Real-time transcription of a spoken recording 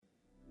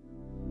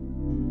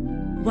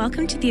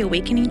Welcome to the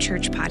Awakening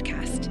Church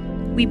podcast.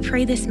 We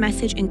pray this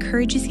message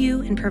encourages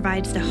you and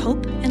provides the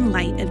hope and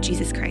light of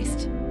Jesus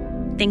Christ.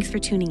 Thanks for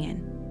tuning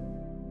in.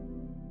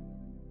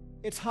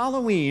 It's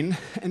Halloween,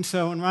 and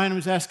so when Ryan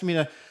was asking me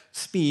to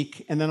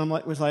speak, and then I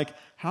was like,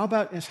 how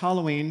about it's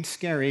Halloween,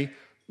 scary,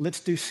 let's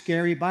do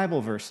scary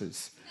Bible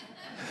verses.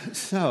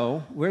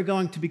 So we're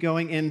going to be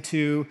going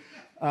into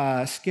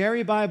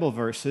scary Bible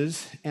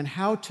verses and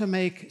how to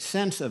make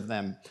sense of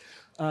them.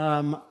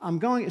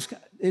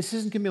 This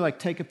isn't going to be like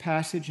take a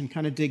passage and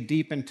kind of dig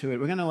deep into it.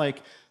 We're going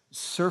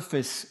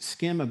to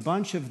skim a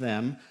bunch of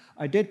them.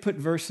 I did put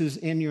verses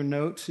in your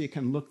notes so you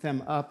can look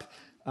them up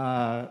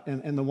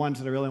and the ones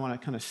that I really want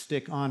to kind of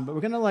stick on. But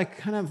we're going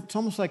to it's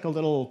almost like a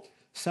little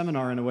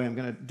seminar in a way I'm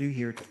going to do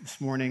here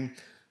this morning.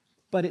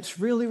 But it's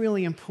really,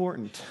 really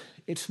important.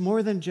 It's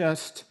more than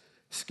just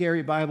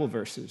scary Bible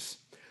verses.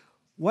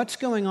 What's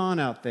going on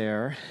out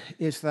there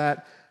is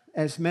that,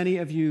 as many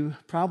of you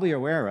probably are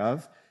aware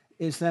of,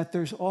 is that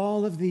there's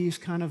all of these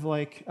kind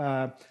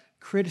of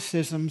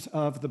criticisms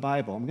of the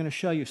Bible. I'm going to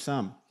show you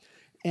some.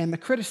 And the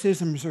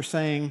criticisms are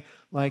saying,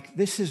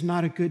 this is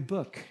not a good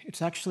book.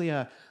 It's actually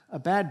a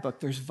bad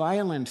book. There's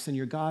violence, and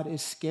your God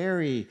is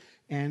scary,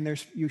 and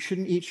you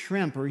shouldn't eat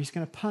shrimp, or he's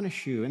going to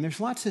punish you. And there's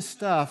lots of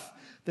stuff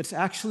that's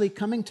actually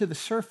coming to the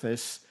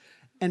surface.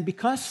 And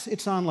because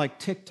it's on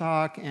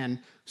TikTok and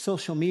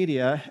social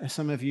media, as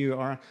some of you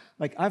are,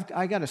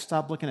 I got to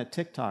stop looking at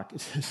TikTok.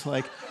 It's just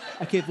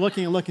I keep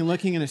looking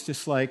and it's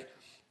just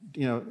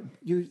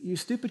you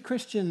stupid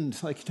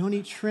Christians, don't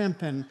eat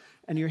shrimp, and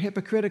you're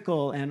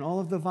hypocritical, and all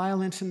of the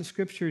violence in the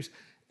scriptures.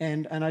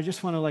 And I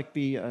just want to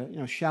be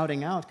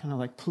shouting out,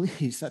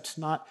 please,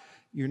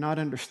 you're not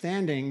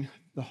understanding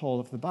the whole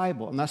of the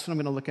Bible. And that's what I'm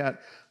going to look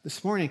at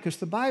this morning, because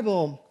the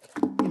Bible,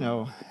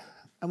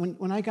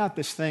 when I got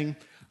this thing,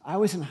 I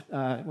was in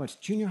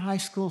junior high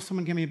school.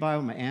 Someone gave me a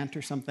Bible, my aunt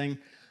or something.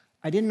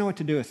 I didn't know what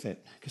to do with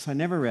it because I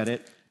never read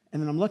it.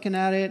 And then I'm looking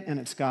at it, and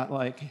it's got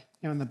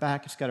in the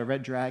back, it's got a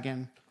red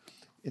dragon.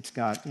 It's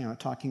got a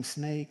talking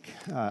snake,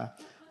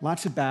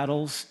 lots of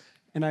battles.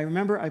 And I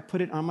remember I put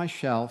it on my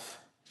shelf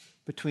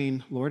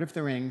between Lord of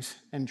the Rings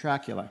and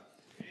Dracula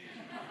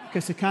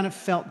because it kind of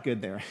felt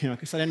good there,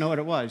 because I didn't know what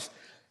it was.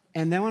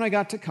 And then when I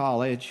got to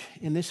college,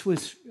 and this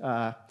was,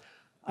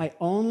 I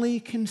only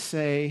can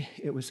say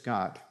it was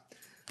God.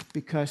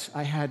 Because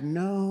I had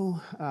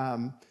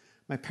my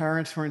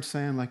parents weren't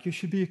saying you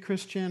should be a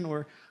Christian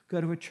or go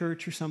to a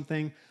church or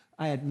something.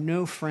 I had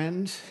no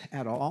friends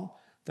at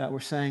all that were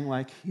saying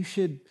you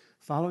should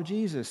follow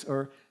Jesus.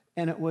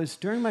 And it was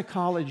during my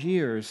college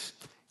years,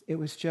 it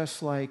was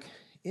just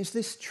is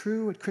this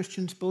true what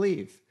Christians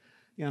believe?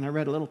 And I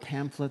read a little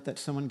pamphlet that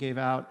someone gave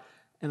out,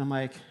 and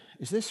I'm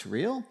is this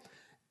real?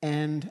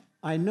 And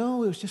I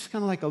know it was just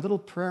kind of a little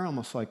prayer,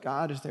 almost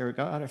God, is there a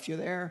God? If you're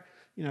there,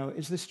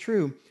 is this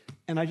true?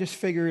 And I just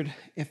figured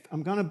if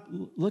I'm going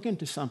to look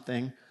into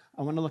something,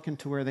 I want to look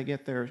into where they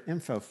get their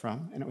info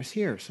from. And it was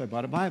here, so I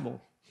bought a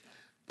Bible.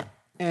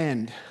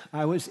 And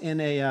I was in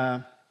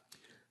a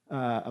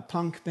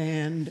punk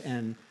band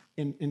and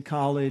in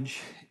college,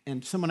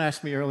 and someone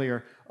asked me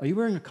earlier, are you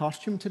wearing a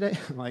costume today?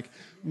 I'm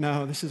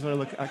no, this is what I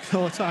look like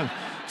all the time.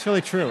 It's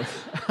really true.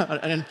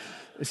 And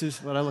this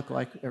is what I look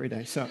like every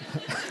day. So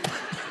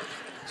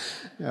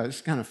yeah,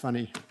 it's kind of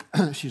funny.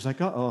 She's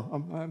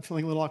uh-oh, I'm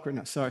feeling a little awkward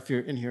now. So if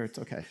you're in here, it's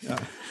okay.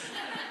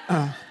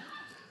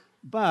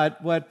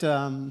 But what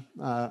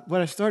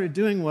I started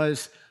doing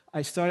was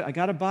I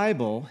got a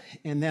Bible,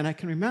 and then I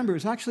can remember it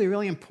was actually a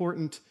really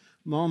important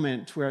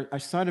moment where I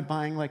started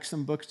buying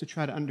some books to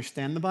try to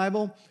understand the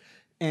Bible.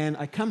 And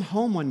I come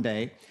home one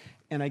day,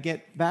 and I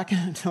get back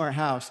into our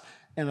house,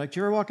 and do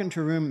you ever walk into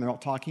a room and they're all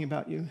talking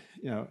about you,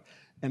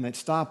 and they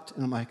stopped,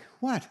 and I'm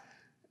what?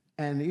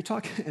 And you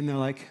talk, and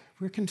they're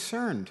we're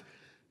concerned.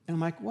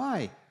 And I'm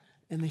why?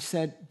 And they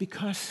said,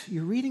 because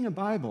you're reading a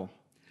Bible,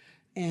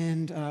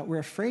 and we're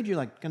afraid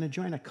you're going to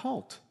join a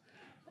cult.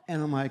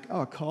 And I'm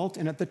oh, a cult?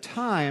 And at the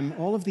time,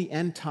 all of the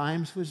end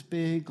times was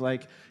big.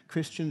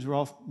 Christians were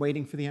all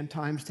waiting for the end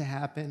times to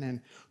happen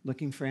and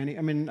looking for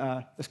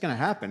that's going to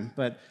happen,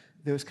 but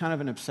there was kind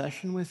of an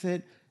obsession with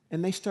it.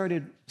 And they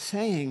started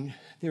saying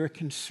they were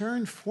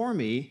concerned for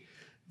me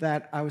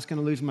that I was going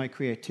to lose my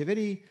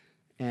creativity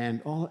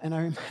and all. And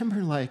I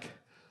remember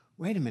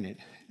wait a minute,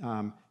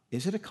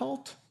 is it a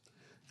cult?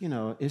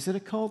 Is it a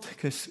cult?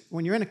 Because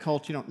when you're in a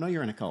cult, you don't know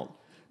you're in a cult,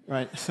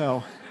 right?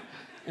 So,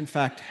 in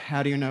fact,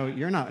 how do you know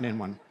you're not in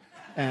one?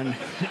 And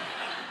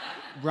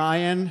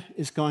Ryan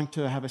is going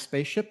to have a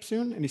spaceship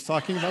soon, and he's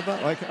talking about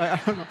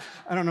that.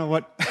 I don't know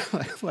what,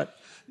 well,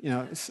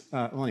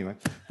 anyway,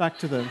 back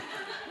to the.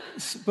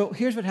 But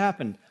here's what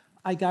happened.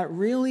 I got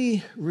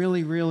really,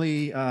 really,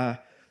 really.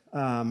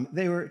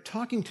 They were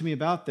talking to me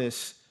about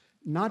this.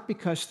 Not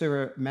because they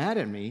were mad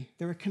at me,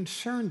 they were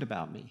concerned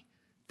about me.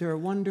 They were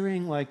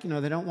wondering,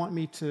 they don't want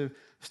me to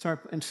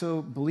start, and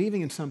so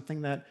believing in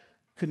something that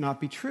could not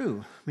be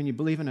true. You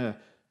believe in a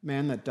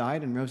man that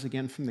died and rose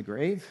again from the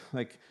grave,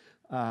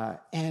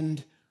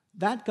 and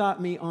that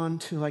got me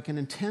onto an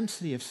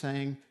intensity of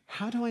saying,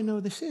 how do I know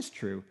this is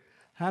true?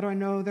 How do I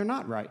know they're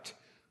not right?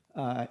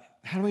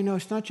 How do I know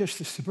it's not just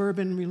the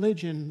suburban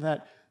religion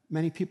that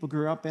many people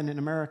grew up in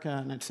America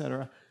and et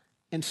cetera?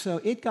 And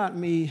so it got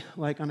me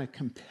like on a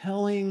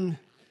compelling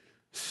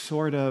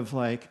sort of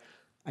like,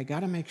 I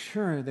got to make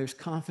sure there's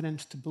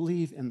confidence to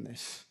believe in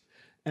this.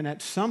 And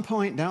at some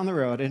point down the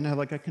road, I didn't have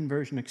like a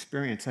conversion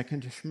experience. I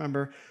can just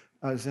remember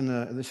I was in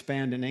this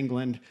band in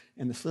England,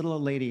 and this little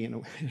old lady,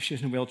 she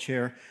was in a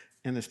wheelchair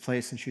in this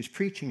place, and she was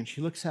preaching, and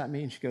she looks at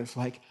me, and she goes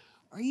like,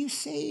 "Are you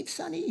saved,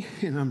 Sonny?"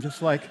 And I'm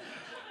just like,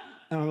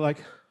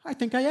 I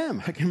think I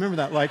am. I can remember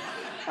that, like,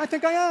 I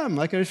think I am.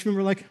 Like, I just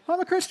remember, like, I'm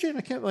a Christian.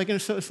 I can't, like,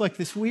 and so it's like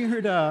this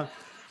weird,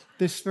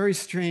 this very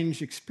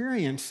strange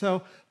experience.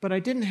 So, but I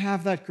didn't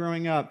have that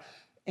growing up.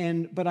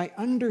 But I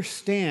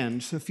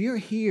understand. So if you're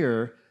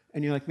here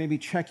and you're like maybe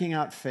checking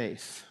out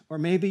faith, or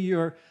maybe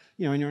you're,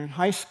 and you're in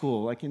high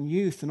school, like in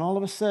youth, and all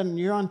of a sudden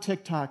you're on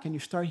TikTok and you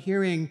start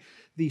hearing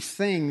these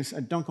things,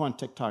 don't go on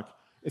TikTok.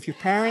 If your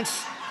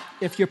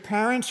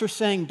parents are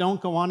saying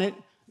don't go on it,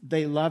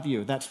 they love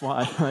you. That's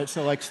why, right?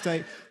 So like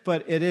stay.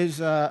 But it is.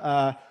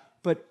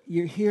 But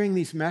you're hearing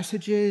these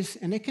messages,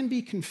 and it can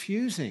be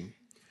confusing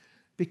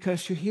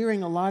because you're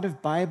hearing a lot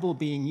of Bible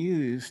being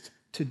used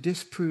to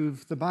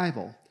disprove the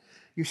Bible.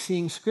 You're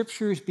seeing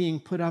scriptures being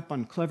put up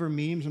on clever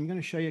memes. I'm going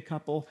to show you a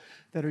couple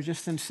that are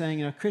just then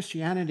saying,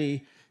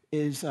 Christianity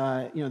is,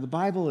 the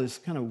Bible is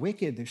kind of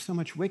wicked. There's so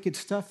much wicked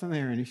stuff in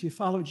there. And if you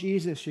follow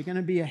Jesus, you're going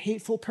to be a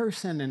hateful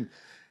person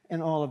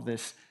and all of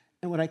this.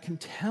 And what I can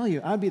tell you,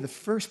 I'd be the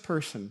first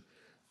person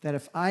that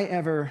if I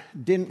ever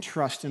didn't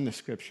trust in the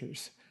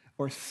scriptures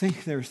or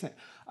think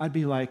I'd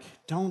be like,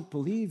 don't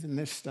believe in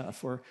this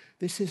stuff, or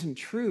this isn't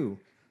true.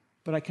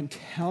 But I can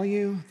tell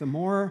you, the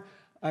more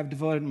I've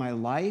devoted my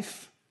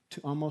life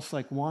to almost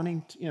like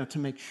wanting to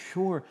make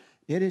sure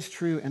it is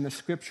true, and the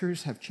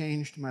scriptures have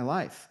changed my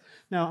life.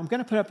 Now, I'm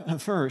going to put up a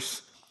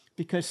verse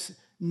because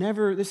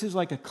this is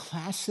like a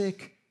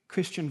classic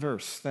Christian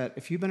verse that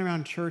if you've been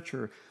around church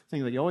or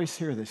things, like you always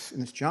hear this,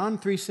 and it's John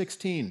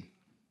 3:16.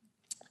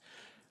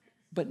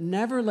 But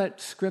never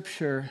let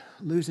scripture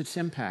lose its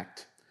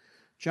impact.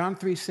 John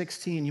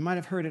 3:16, you might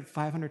have heard it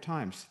 500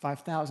 times,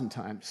 5,000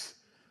 times.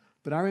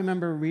 But I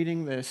remember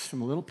reading this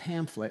from a little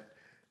pamphlet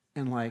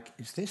and like,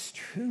 is this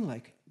true?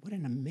 Like, what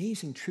an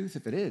amazing truth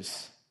if it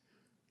is.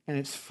 And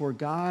it's for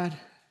God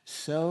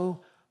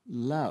so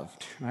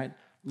loved, right?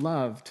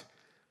 Loved,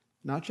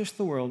 not just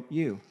the world,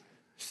 you,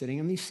 sitting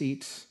in these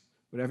seats,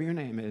 whatever your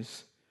name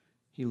is,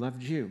 he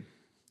loved you.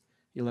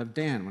 He loved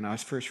Dan when I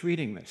was first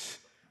reading this.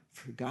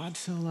 For God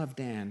so loved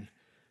Dan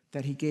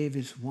that he gave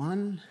his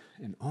one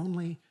and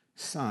only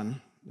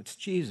Son, that's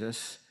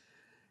Jesus,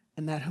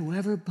 and that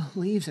whoever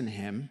believes in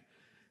him,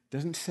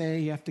 doesn't say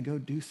you have to go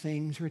do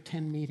things or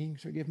attend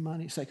meetings or give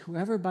money. It's like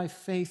whoever by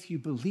faith you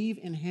believe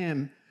in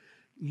him,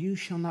 you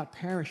shall not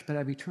perish but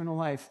have eternal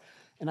life.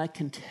 And I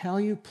can tell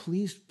you,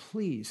 please,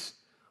 please,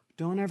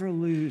 don't ever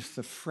lose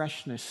the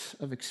freshness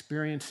of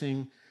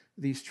experiencing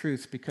these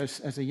truths, because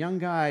as a young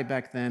guy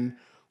back then,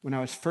 when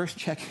I was first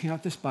checking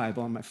out this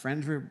Bible, and my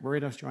friends were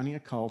worried I was joining a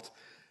cult,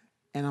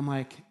 and I'm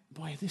like,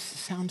 boy, this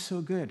sounds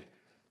so good.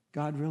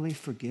 God really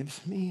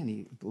forgives me, and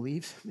he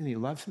believes me, and he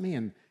loves me,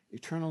 and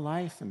eternal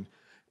life,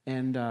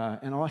 and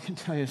all I can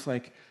tell you is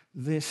like,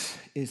 this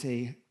is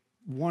a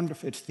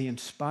wonderful, it's the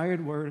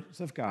inspired words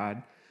of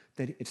God,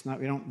 that it's not,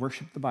 we don't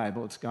worship the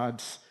Bible, it's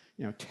God's,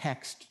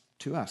 text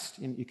to us,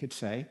 you could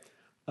say,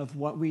 of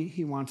what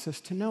he wants us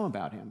to know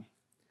about him.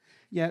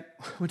 Yet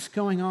what's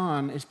going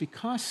on is,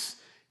 because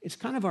it's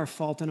kind of our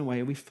fault in a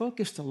way, we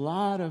focused a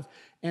lot of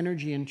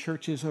energy in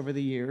churches over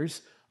the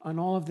years on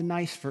all of the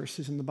nice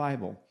verses in the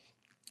Bible.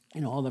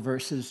 All the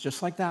verses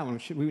just like that one,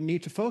 which we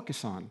need to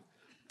focus on.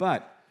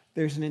 But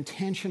there's an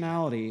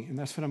intentionality, and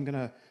that's what I'm going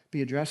to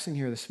be addressing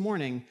here this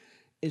morning,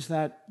 is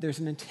that there's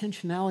an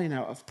intentionality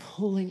now of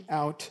pulling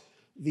out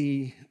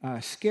the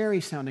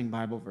scary-sounding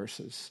Bible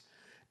verses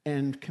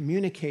and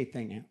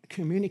communicating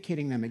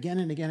them again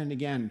and again and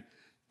again,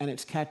 and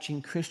it's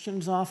catching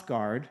Christians off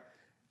guard,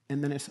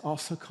 and then it's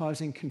also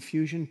causing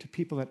confusion to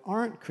people that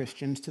aren't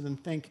Christians to then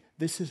think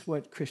this is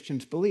what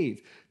Christians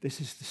believe.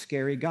 This is the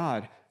scary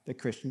God that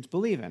Christians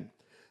believe in.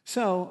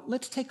 So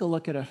let's take a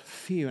look at a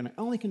few, and I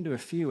only can do a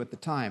few at the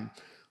time,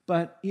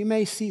 but you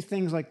may see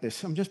things like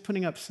this. I'm just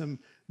putting up some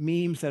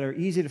memes that are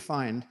easy to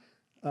find.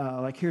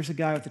 Like here's a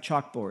guy with a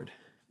chalkboard,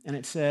 and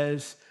it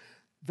says,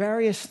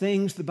 various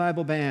things the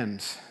Bible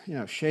bans,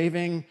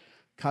 shaving,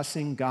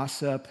 cussing,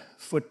 gossip,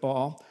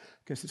 football,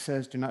 because it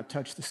says do not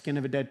touch the skin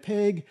of a dead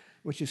pig,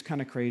 which is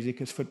kind of crazy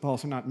because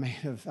footballs are not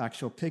made of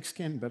actual pig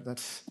skin, but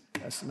that's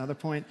another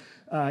point.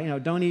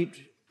 Don't eat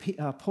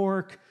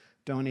pork,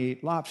 don't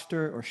eat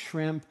lobster or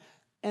shrimp.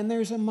 And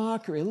there's a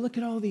mockery. Look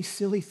at all these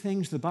silly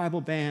things the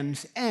Bible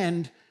bans,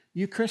 and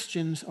you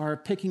Christians are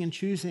picking and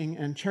choosing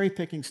and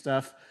cherry-picking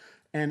stuff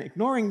and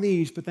ignoring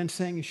these, but then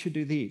saying you should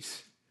do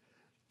these.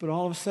 But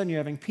all of a sudden you're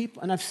having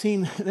people, and I've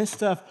seen this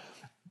stuff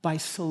by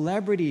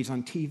celebrities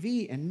on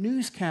TV and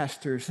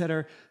newscasters that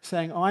are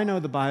saying, I know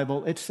the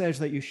Bible, it says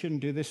that you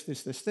shouldn't do this,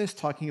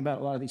 talking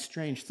about a lot of these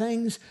strange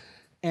things,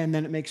 and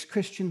then it makes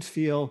Christians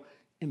feel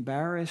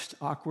embarrassed,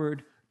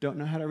 awkward, don't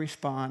know how to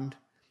respond,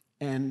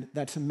 and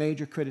that's a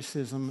major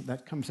criticism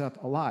that comes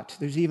up a lot.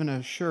 There's even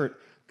a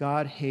shirt,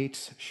 God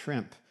hates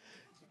shrimp.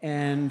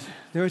 And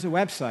there was a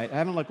website, I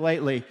haven't looked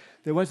lately,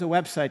 there was a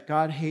website,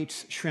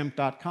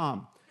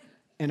 godhatesshrimp.com,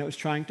 and it was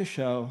trying to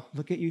show,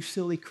 look at you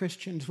silly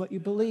Christians, what you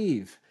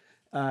believe.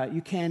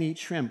 You can't eat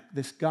shrimp.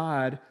 This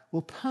God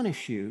will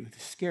punish you, the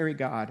scary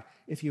God,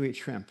 if you eat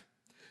shrimp.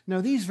 Now,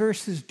 these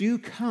verses do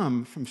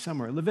come from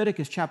somewhere.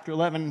 Leviticus chapter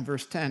 11,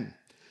 verse 10.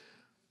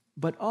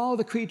 But all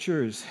the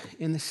creatures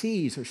in the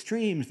seas or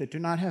streams that do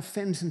not have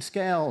fins and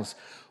scales,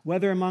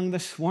 whether among the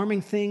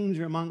swarming things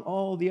or among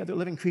all the other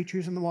living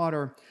creatures in the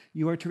water,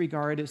 you are to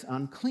regard as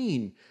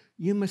unclean.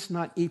 You must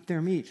not eat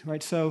their meat,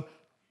 right? So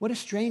what a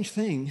strange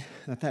thing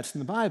that that's in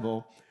the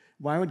Bible.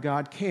 Why would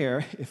God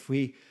care if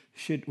we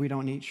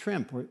don't eat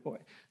shrimp?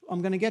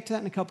 I'm going to get to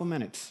that in a couple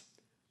minutes.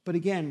 But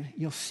again,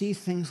 you'll see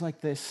things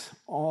like this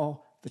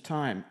all the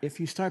time if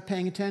you start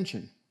paying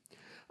attention.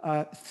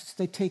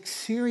 They take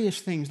serious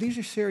things. These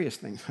are serious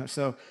things.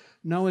 So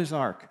Noah's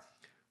Ark.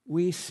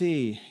 We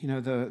see,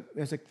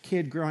 as a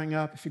kid growing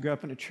up, if you grew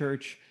up in a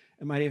church,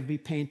 it might even be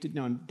painted,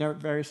 in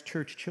various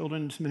church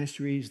children's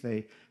ministries,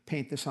 they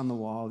paint this on the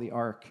wall, the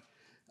Ark,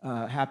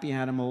 happy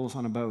animals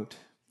on a boat.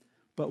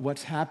 But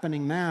what's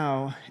happening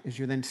now is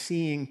you're then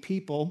seeing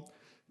people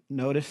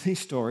notice these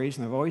stories,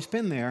 and they've always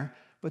been there,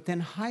 but then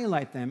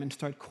highlight them and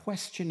start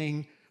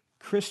questioning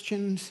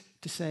Christians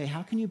to say,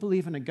 how can you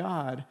believe in a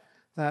God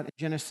that in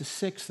Genesis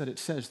 6 that it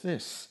says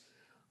this,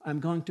 I'm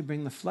going to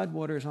bring the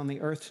floodwaters on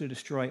the earth to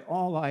destroy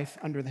all life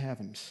under the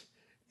heavens.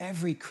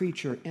 Every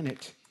creature in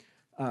it,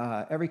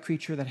 every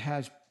creature that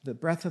has the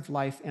breath of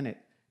life in it,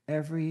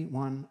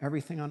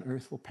 everything on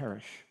earth will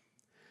perish.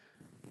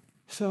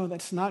 So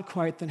that's not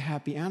quite the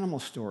happy animal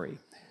story.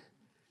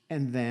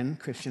 And then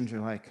Christians are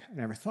like, I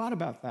never thought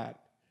about that.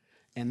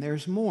 And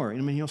there's more.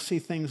 You'll see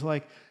things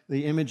like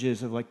the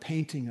images of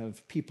painting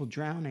of people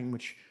drowning,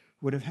 which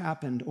would have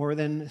happened. Or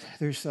then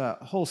there's a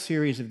whole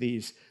series of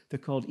these. They're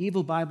called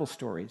evil Bible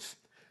stories.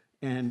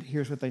 And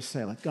here's what they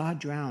say, God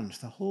drowns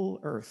the whole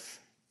earth.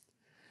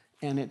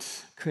 And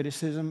it's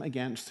criticism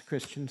against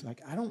Christians.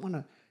 I don't want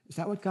to, is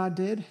that what God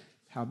did?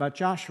 How about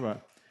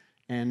Joshua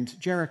and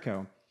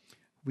Jericho?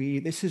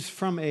 This is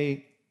from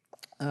a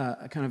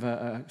kind of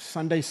a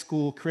Sunday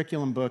school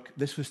curriculum book.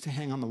 This was to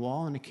hang on the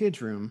wall in a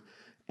kid's room.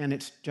 And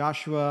it's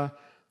Joshua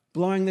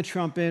blowing the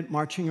trumpet,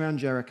 marching around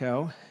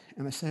Jericho.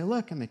 And they say,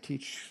 look, and they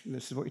teach,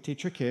 this is what we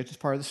teach your kids, it's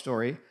part of the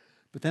story.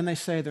 But then they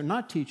say they're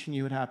not teaching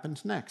you what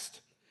happens next.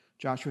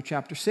 Joshua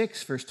chapter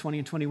 6, verse 20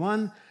 and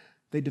 21,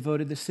 they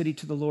devoted the city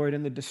to the Lord,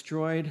 and they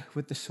destroyed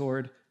with the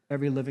sword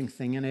every living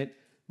thing in it,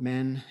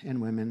 men and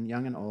women,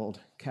 young and old,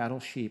 cattle,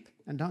 sheep,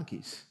 and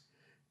donkeys.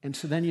 And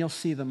so then you'll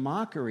see the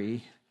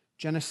mockery,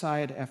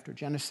 genocide after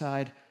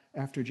genocide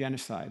after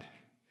genocide.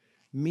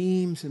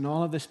 Memes and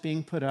all of this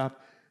being put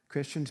up,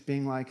 Christians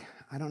being like,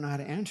 I don't know how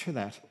to answer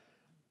that.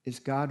 Is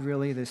God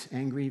really this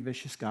angry,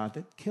 vicious God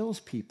that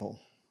kills people?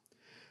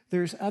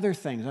 There's other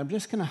things. I'm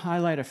just going to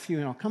highlight a few,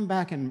 and I'll come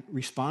back and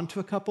respond to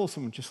a couple, so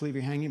I'm just leave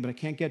you hanging, but I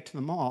can't get to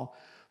them all.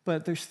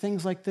 But there's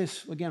things like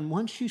this. Again,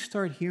 once you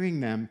start hearing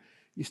them,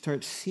 you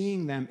start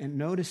seeing them and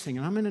noticing.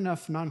 And I'm in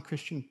enough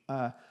non-Christian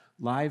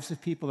lives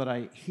of people that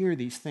I hear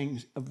these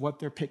things of what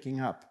they're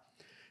picking up.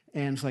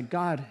 And it's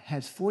God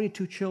has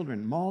 42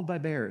 children mauled by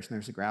bears, and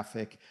there's a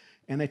graphic.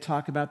 And they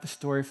talk about the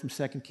story from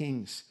 2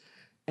 Kings.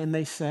 And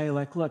they say,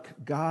 look,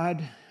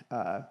 God,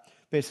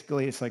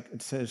 basically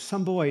it says,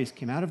 some boys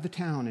came out of the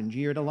town and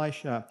jeered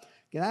Elisha,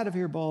 get out of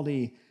here,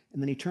 Baldy.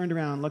 And then he turned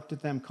around, looked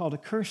at them, called a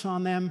curse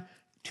on them.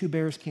 2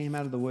 bears came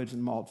out of the woods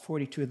and mauled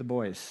 42 of the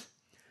boys.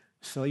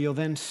 So you'll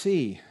then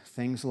see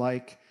things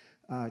like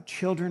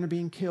children are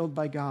being killed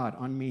by God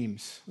on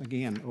memes,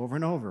 again, over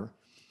and over.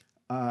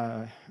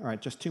 All right,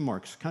 just 2 more.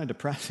 It's kind of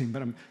depressing,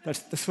 but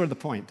that's sort of the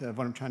point of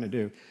what I'm trying to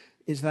do,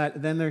 is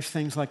that then there's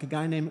things like a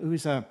guy named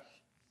Uzzah,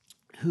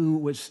 who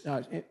was,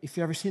 if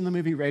you've ever seen the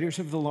movie Raiders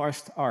of the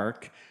Lost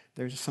Ark,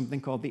 there's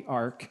something called the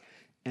Ark,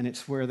 and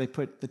it's where they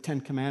put the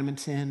 10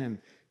 Commandments in and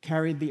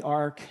carried the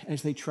Ark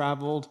as they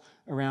traveled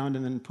around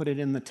and then put it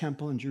in the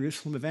temple in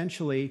Jerusalem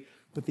eventually.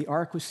 But the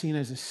Ark was seen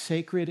as a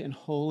sacred and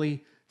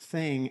holy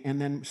thing,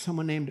 and then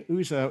someone named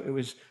Uzzah, it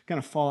was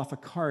going to fall off a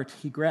cart.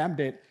 He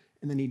grabbed it,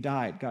 and then he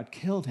died. God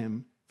killed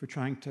him for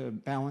trying to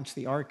balance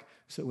the Ark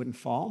so it wouldn't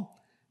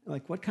fall.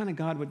 What kind of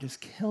God would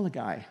just kill a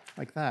guy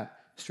like that,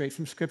 straight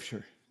from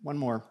Scripture? One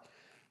more.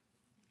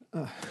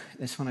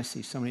 This one I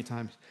see so many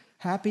times.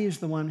 Happy is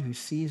the one who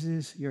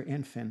seizes your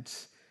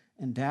infants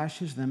and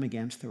dashes them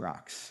against the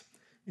rocks.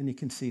 And you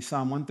can see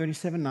Psalm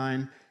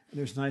 137:9.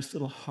 There's a nice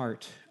little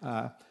heart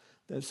that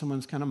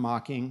someone's kind of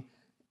mocking.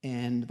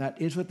 And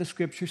that is what the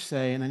Scriptures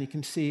say. And then you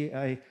can see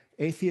a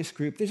atheist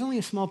group. There's only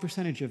a small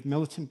percentage of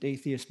militant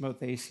atheists.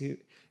 Most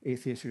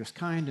atheists are just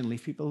kind and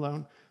leave people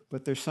alone.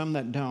 But there's some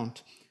that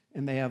don't.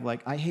 And they have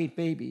I hate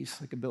babies,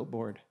 like a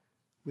billboard,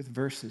 with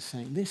verses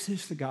saying, this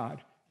is the God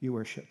you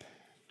worship.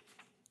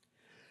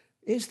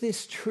 Is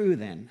this true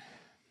then?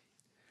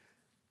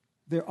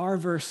 There are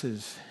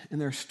verses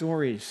and there are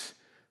stories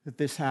that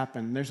this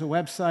happened. There's a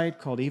website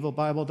called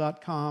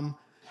evilbible.com,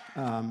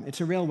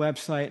 It's a real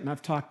website, and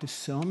I've talked to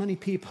so many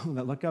people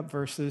that look up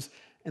verses,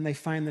 and they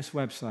find this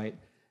website,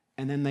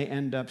 and then they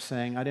end up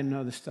saying, I didn't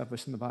know this stuff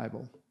was in the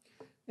Bible.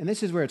 And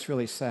this is where it's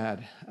really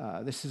sad.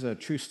 This is a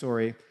true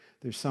story.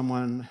 There's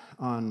someone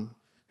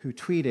who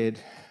tweeted,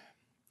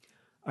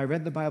 I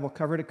read the Bible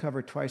cover to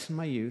cover twice in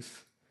my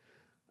youth.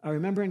 I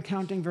remember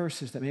encountering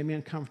verses that made me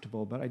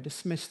uncomfortable, but I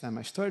dismissed them.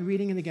 I started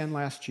reading it again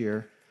last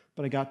year,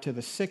 but I got to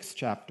the 6th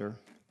chapter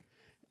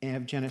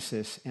of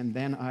Genesis, and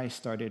then I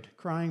started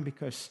crying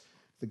because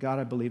the God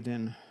I believed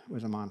in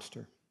was a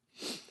monster.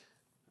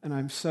 And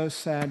I'm so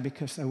sad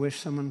because I wish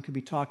someone could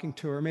be talking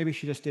to her. Maybe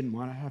she just didn't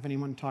want to have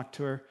anyone talk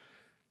to her,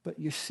 but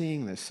you're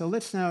seeing this. So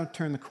let's now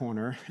turn the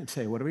corner and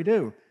say, what do we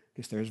do?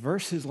 Because there's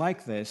verses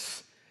like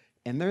this,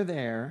 and they're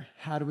there.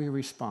 How do we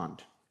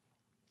respond?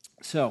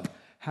 So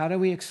how do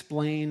we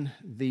explain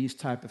these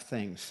type of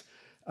things?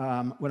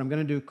 What I'm going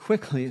to do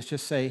quickly is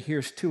just say,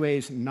 here's 2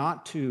 ways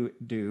not to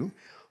do.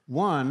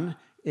 One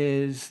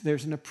is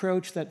there's an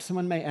approach that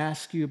someone may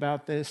ask you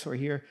about this or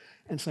here,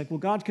 and it's like, well,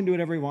 God can do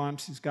whatever he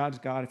wants. He's God's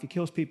God. If he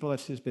kills people,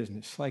 that's his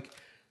business. Like,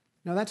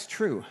 no, that's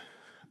true,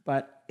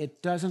 but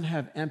it doesn't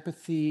have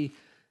empathy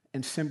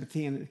and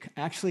sympathy, and it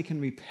actually can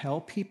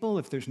repel people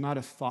if there's not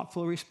a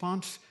thoughtful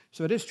response.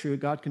 So it is true,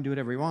 God can do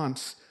whatever he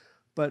wants,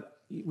 but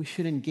we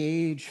should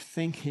engage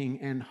thinking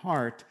and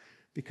heart,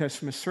 because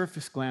from a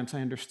surface glance,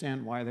 I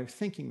understand why they're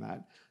thinking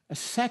that. A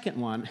second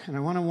one, and I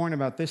want to warn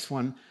about this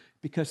one,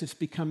 because it's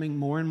becoming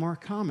more and more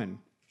common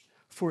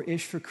for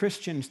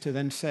Christians to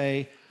then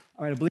say,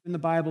 all right, I believe in the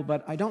Bible,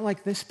 but I don't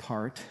like this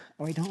part,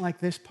 or I don't like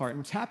this part. And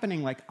it's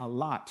happening like a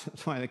lot.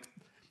 That's why I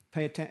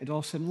pay attention. All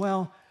of a sudden,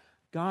 well,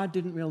 God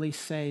didn't really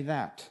say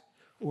that.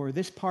 Or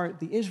this part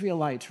the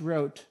Israelites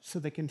wrote so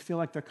they can feel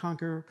like they're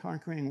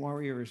conquering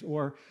warriors.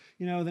 Or,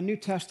 the New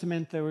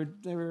Testament, they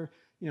were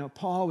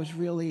Paul was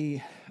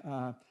really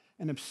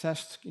an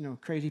obsessed,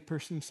 crazy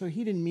person, so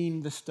he didn't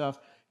mean this stuff,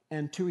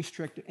 and too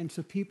restricted. And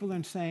so people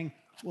are saying,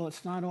 well,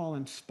 it's not all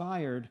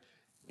inspired.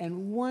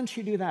 And once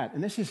you do that,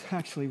 and this is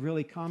actually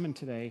really common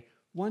today,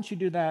 once you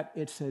do that,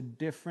 it's a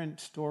different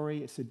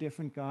story, it's a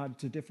different God,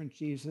 it's a different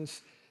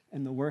Jesus,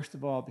 and the worst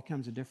of all, it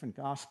becomes a different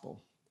gospel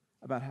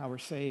about how we're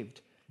saved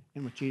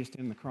and what Jesus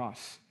did on the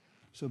cross.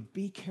 So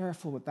be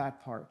careful with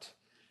that part.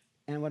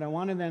 And what I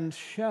want to then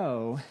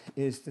show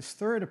is this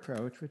third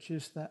approach, which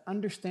is to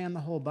understand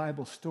the whole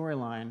Bible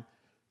storyline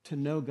to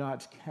know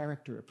God's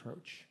character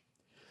approach.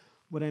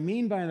 What I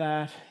mean by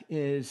that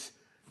is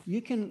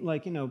you can,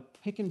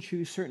 pick and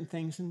choose certain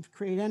things and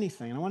create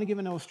anything. And I want to give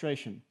an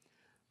illustration.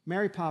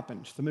 Mary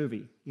Poppins, the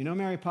movie. You know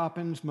Mary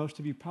Poppins. Most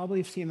of you probably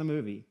have seen the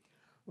movie.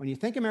 When you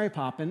think of Mary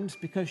Poppins,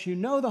 because you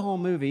know the whole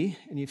movie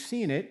and you've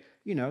seen it,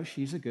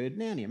 she's a good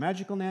nanny, a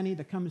magical nanny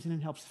that comes in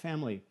and helps the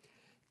family.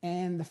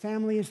 And the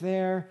family is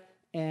there,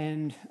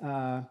 and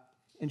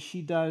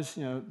she does,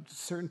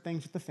 certain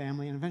things with the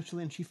family, and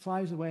eventually she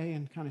flies away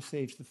and kind of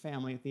saves the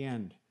family at the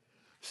end.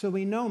 So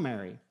we know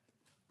Mary.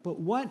 But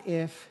what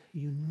if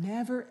you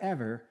never,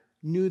 ever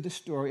knew the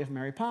story of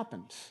Mary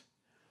Poppins?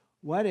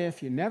 What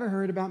if you never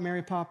heard about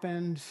Mary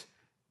Poppins,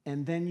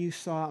 and then you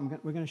saw,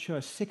 we're going to show a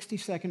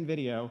 60-second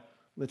video.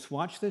 Let's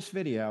watch this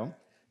video,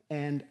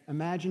 and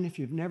imagine if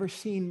you've never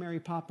seen Mary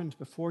Poppins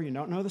before, you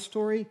don't know the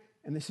story,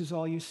 and this is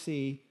all you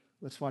see.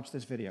 Let's watch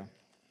this video.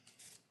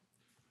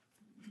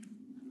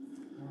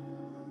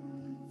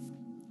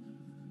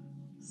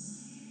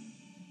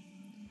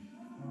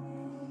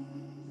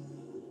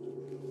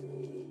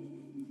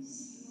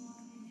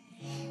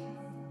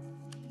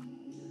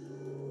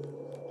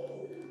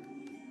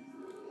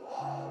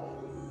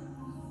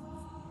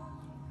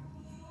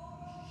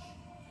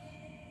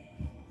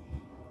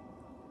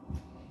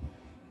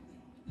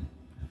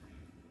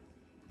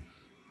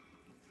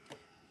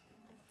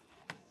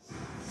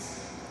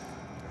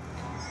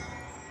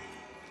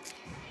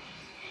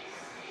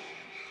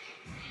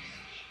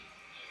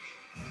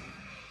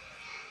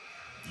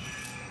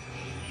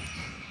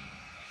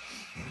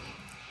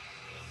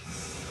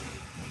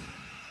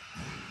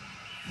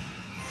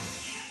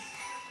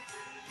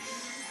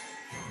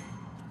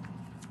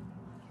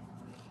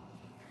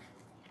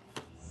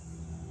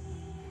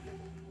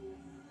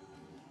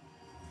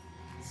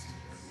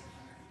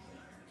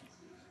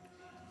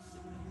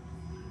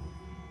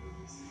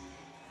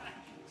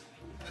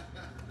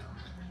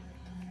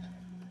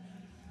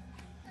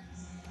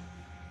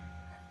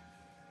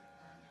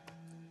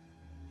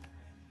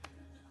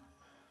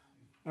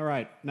 All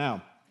right,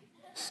 now,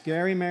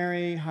 Scary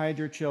Mary, hide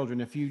your children.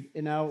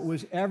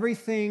 Was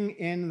everything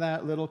in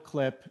that little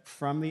clip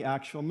from the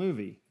actual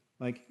movie?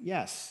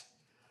 Yes.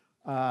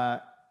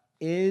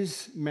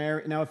 Is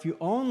Mary, now if you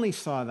only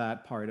saw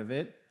that part of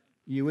it,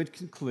 you would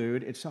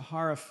conclude it's a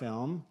horror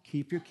film,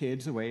 keep your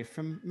kids away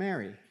from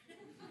Mary,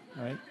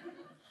 right?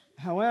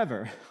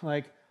 However,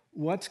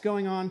 what's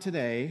going on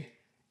today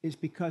is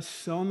because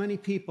so many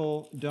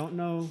people don't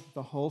know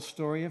the whole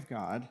story of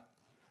God,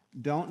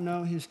 don't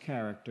know his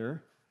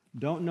character,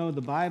 don't know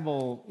the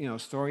Bible,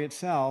 story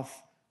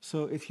itself.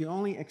 So if you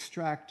only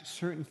extract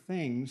certain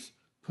things,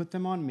 put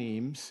them on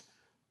memes,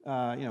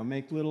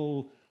 make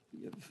little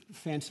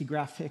fancy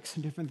graphics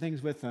and different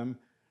things with them,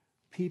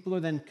 people are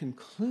then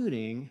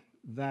concluding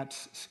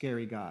that's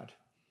scary God.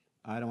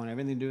 I don't want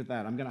anything to do with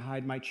that. I'm going to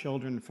hide my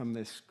children from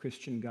this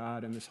Christian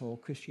God and this whole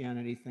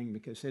Christianity thing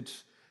because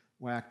it's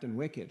whacked and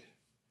wicked.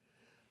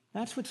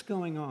 That's what's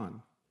going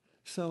on.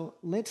 So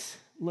let's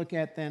look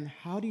at then,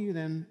 how do you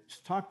then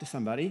talk to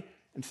somebody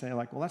and say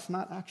like, well, that's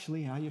not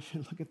actually how you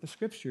should look at the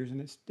scriptures, and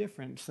it's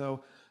different.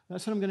 So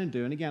that's what I'm going to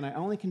do. And again, I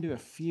only can do a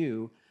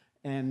few,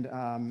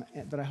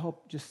 but I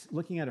hope just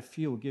looking at a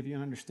few will give you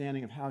an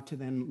understanding of how to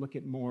then look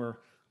at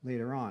more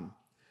later on.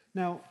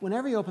 Now,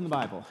 whenever you open the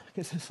Bible,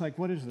 because it's like,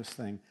 what is this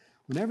thing?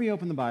 Whenever you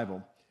open the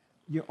Bible,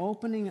 you're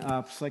opening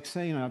up, it's like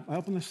say, I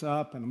open this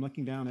up and I'm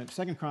looking down at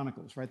 2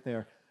 Chronicles right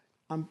there.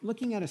 I'm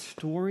looking at a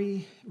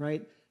story,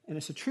 right? And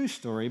it's a true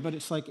story, but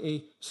it's like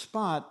a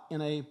spot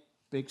in a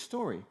big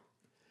story.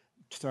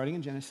 Starting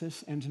in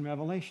Genesis, ends in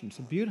Revelation. It's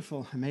a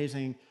beautiful,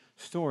 amazing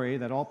story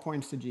that all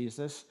points to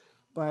Jesus.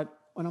 But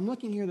when I'm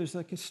looking here, there's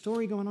like a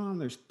story going on.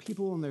 There's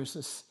people and there's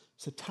it's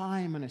a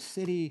time and a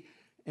city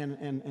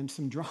and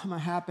some drama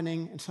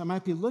happening. And so I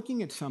might be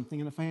looking at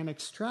something, and if I can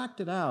extract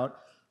it out,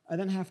 I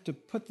then have to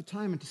put the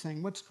time into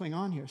saying, what's going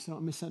on here? So I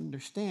don't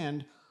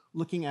misunderstand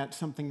looking at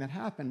something that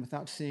happened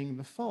without seeing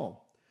the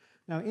full.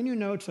 Now, in your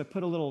notes, I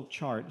put a little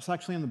chart. It's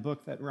actually in the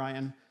book that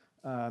Ryan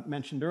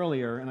mentioned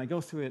earlier, and I go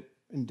through it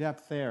in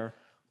depth there.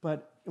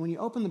 But when you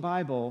open the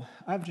Bible,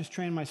 I've just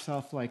trained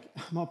myself, like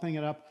I'm opening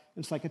it up,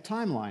 it's like a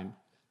timeline.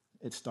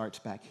 It starts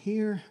back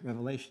here,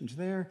 Revelation's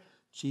there,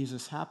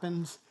 Jesus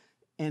happens,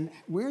 and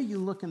where you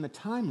look in the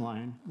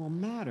timeline will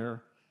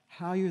matter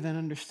how you're then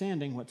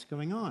understanding what's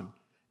going on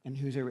and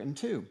who's it written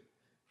to.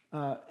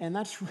 And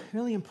that's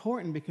really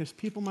important because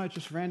people might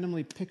just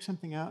randomly pick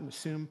something out and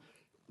assume,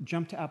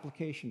 jump to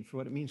application for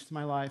what it means to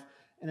my life,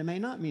 and it may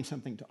not mean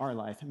something to our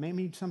life. It may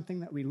mean something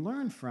that we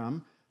learn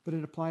from, but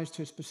it applies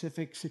to a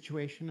specific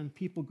situation and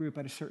people group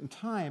at a certain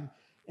time.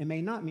 It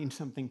may not mean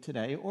something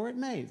today, or it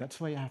may. That's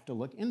why you have to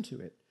look into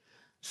it.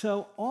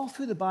 So all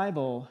through the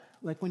Bible,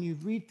 like when you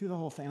read through the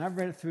whole thing, I've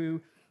read it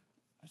through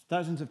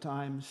dozens of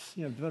times,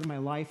 devoted my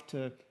life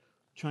to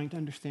trying to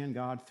understand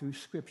God through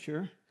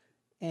Scripture.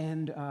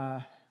 And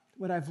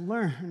what I've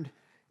learned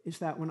is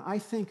that when I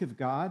think of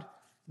God,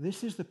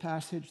 this is the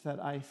passage that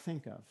I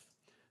think of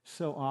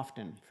so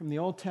often from the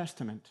Old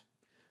Testament.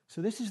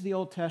 So this is the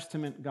Old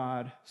Testament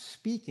God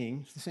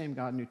speaking. It's the same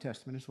God in New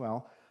Testament as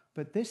well.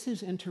 But this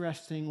is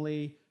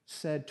interestingly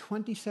said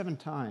 27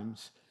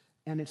 times,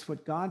 and it's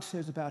what God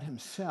says about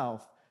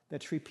himself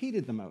that's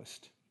repeated the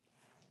most.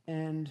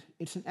 And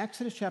it's in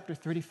Exodus chapter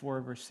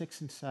 34, verse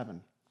 6 and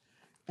 7.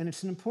 And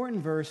it's an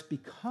important verse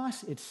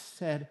because it's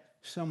said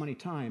so many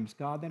times.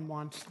 God then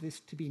wants this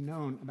to be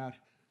known about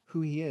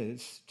who he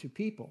is to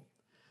people.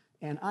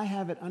 And I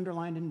have it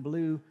underlined in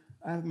blue.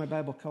 I have my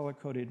Bible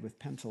color-coded with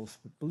pencils.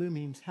 Blue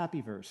means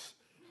happy verse.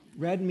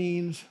 Red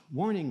means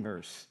warning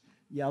verse.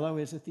 Yellow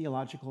is a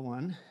theological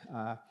one.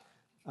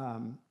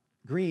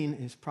 Green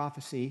is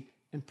prophecy.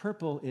 And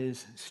purple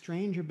is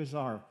strange or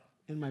bizarre.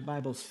 And my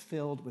Bible's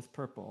filled with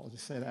purple. I'll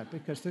just say that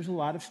because there's a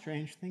lot of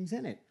strange things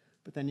in it.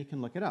 But then you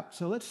can look it up.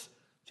 So let's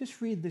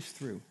just read this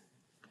through.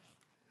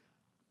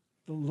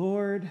 The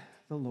Lord,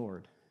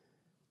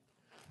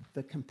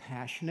 the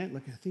compassionate,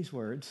 look at these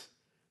words,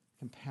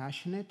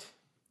 compassionate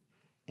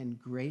and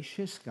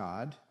gracious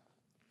God,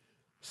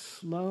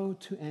 slow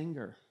to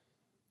anger,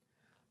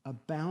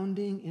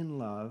 abounding in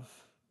love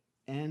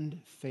and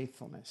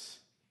faithfulness,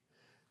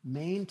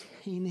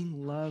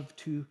 maintaining love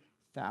to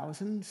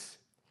thousands,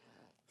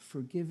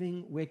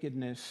 forgiving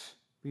wickedness,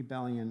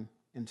 rebellion,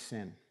 and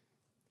sin.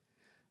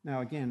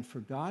 Now again, for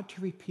God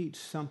to repeat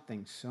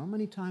something so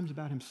many times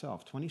about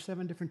himself,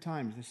 27 different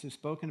times this is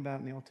spoken about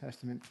in the Old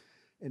Testament,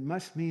 it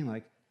must mean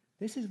like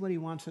this is what he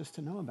wants us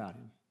to know about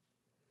him.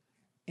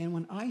 And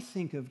when I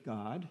think of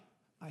God,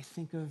 I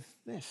think of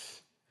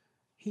this.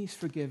 He's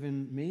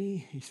forgiven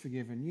me, he's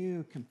forgiven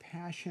you,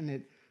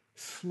 compassionate,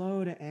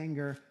 slow to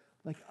anger.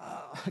 Like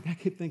I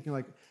keep thinking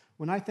like,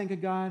 when I think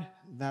of God,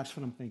 that's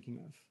what I'm thinking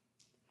of.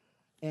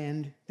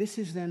 And this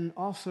is then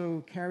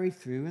also carried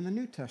through in the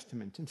New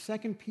Testament. In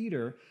 2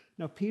 Peter,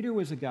 now Peter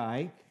was a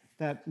guy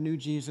that knew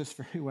Jesus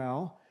very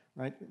well,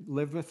 right?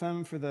 Lived with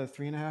him for the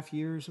 3.5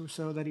 years or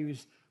so that he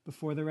was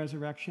before the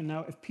resurrection.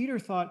 Now, if Peter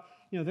thought,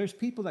 there's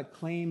people that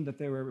claim that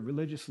they were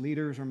religious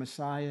leaders or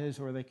messiahs,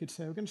 or they could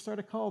say, we're going to start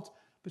a cult.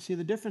 But see,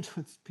 the difference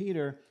with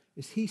Peter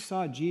is he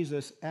saw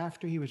Jesus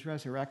after he was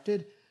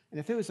resurrected. And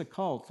if it was a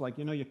cult, like,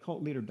 your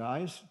cult leader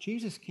dies,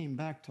 Jesus came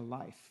back to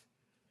life.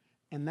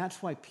 And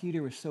that's why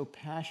Peter was so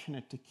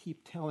passionate to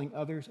keep telling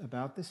others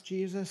about this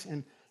Jesus.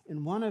 And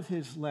in one of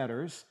his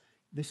letters,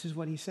 this is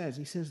what he says.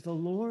 He says, the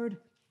Lord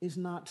is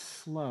not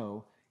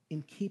slow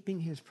in keeping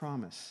his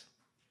promise,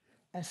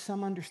 as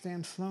some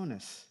understand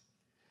slowness.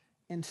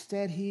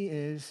 Instead, he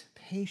is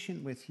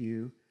patient with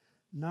you,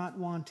 not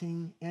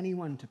wanting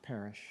anyone to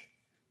perish,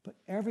 but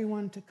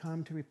everyone to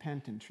come to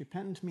repentance.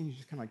 Repentance means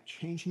just kind of like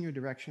changing your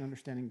direction,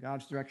 understanding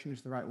God's direction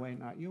is the right way,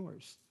 not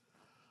yours.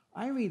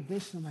 I read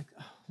this and I'm like,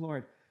 oh,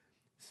 Lord,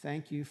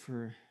 thank you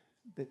for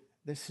that.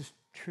 This is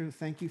true.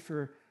 Thank you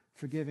for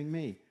forgiving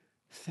me.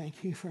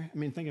 Thank you for,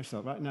 think of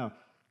yourself right now.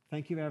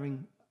 Thank you for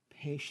having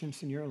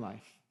patience in your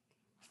life.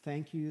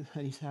 Thank you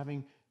that he's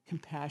having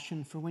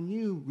compassion for when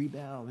you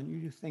rebel and you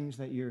do things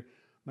that you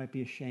might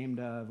be ashamed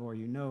of, or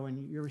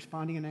and you're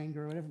responding in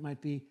anger or whatever it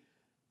might be.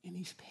 And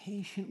he's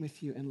patient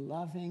with you and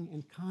loving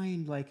and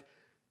kind. Like,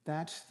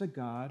 that's the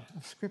God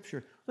of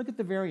Scripture. Look at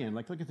the very end.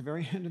 Look at the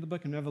very end of the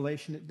book in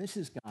Revelation. This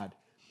is God.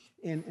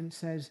 And it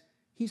says,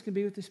 he's going to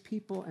be with his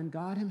people, and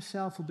God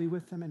himself will be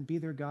with them and be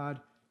their God.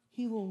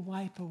 He will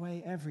wipe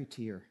away every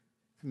tear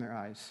from their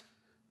eyes.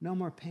 No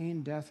more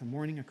pain, death, or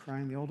mourning, or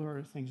crying. The old order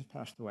of things have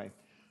passed away.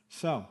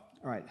 So,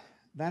 all right,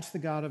 that's the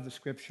God of the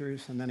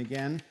Scriptures. And then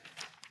again,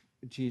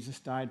 Jesus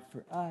died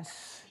for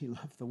us. He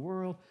loved the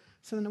world.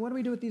 So then what do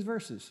we do with these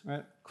verses? All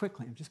right,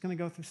 quickly, I'm just going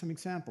to go through some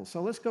examples.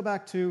 So let's go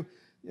back to,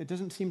 it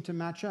doesn't seem to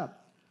match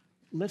up.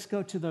 Let's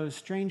go to those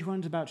strange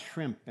ones about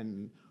shrimp,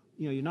 and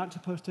you're not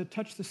supposed to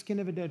touch the skin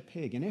of a dead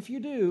pig. And if you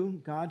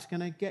do, God's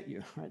going to get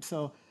you, right?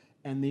 So,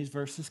 and these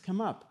verses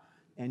come up.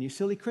 And you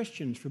silly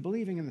Christians for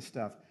believing in this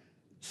stuff.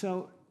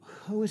 So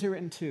who is it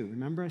written to?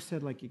 Remember I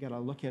said, you got to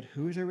look at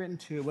who is it written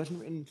to. It wasn't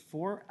written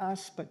for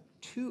us, but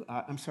to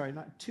us. I'm sorry,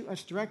 not to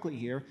us directly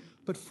here,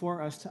 but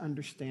for us to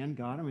understand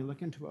God. And we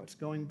look into what's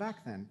going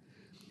back then.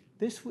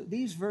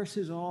 These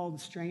verses, all the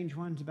strange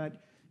ones about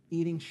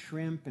eating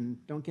shrimp and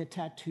don't get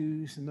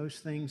tattoos and those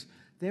things,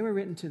 they were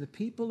written to the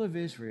people of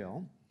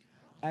Israel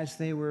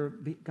as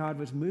God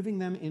was moving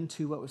them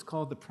into what was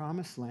called the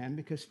Promised Land,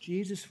 because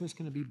Jesus was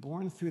going to be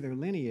born through their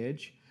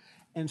lineage.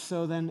 And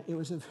so then it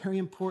was a very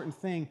important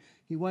thing.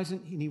 He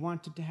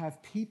wanted to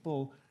have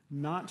people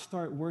not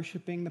start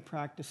worshiping with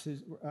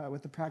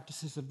the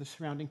practices of the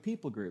surrounding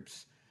people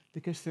groups,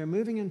 because they're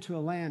moving into a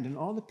land and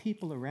all the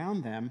people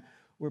around them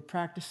were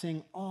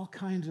practicing all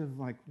kinds of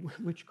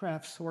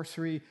witchcraft,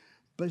 sorcery,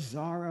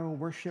 bizarro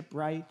worship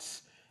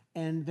rites.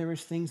 And there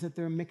was things that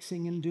they're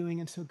mixing and doing.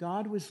 And so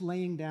God was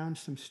laying down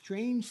some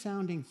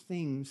strange-sounding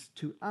things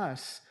to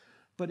us.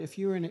 But if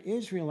you were an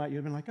Israelite, you'd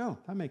have been like, oh,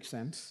 that makes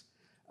sense.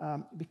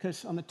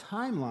 Because on the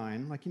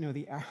timeline,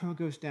 the arrow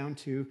goes down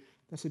to,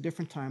 that's a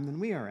different time than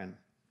we are in.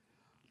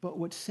 But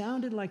what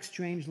sounded like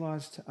strange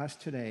laws to us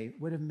today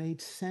would have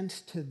made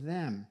sense to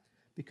them,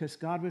 because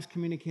God was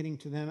communicating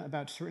to them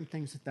about certain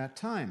things at that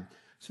time.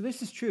 So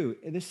this is true.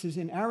 This is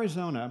in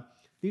Arizona.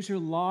 These are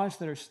laws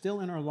that are still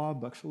in our law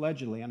books,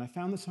 allegedly. And I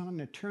found this on an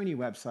attorney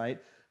website,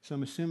 so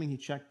I'm assuming he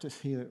checked to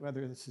see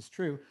whether this is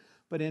true.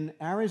 But in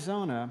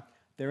Arizona,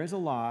 there is a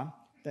law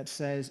that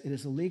says it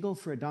is illegal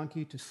for a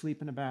donkey to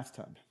sleep in a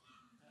bathtub.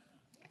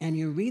 And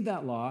you read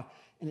that law,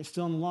 and it's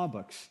still in the law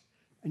books.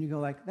 And you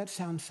go that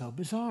sounds so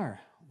bizarre.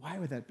 Why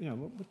would that,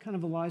 what kind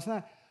of a law is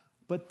that?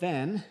 But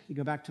then you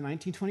go back to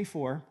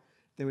 1924,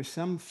 there was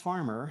some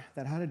farmer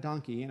that had a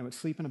donkey, and it would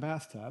sleep in a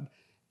bathtub,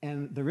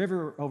 and the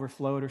river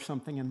overflowed or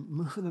something and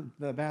moved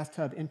the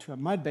bathtub into a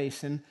mud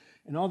basin,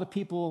 and all the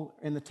people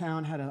in the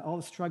town had all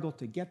the struggle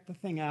to get the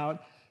thing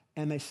out,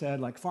 and they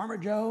said, Farmer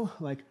Joe,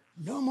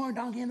 no more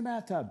donkey in the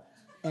bathtub,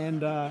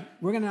 and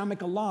we're going to now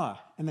make a law,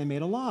 and they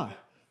made a law.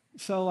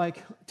 So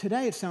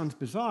today it sounds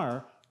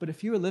bizarre, but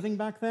if you were living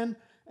back then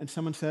and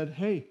someone said,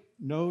 hey,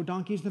 no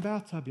donkeys in the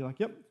bathtub, you're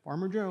yep,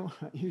 Farmer Joe.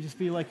 You'd just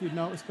be you'd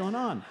know what's going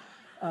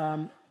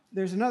on.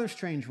 There's another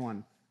strange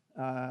one.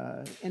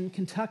 In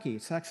Kentucky,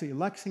 it's actually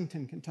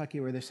Lexington, Kentucky,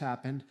 where this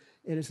happened.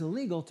 It is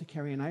illegal to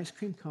carry an ice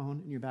cream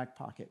cone in your back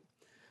pocket.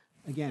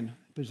 Again,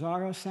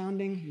 bizarro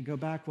sounding. You go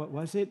back, what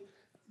was it?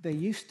 They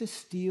used to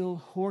steal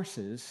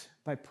horses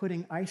by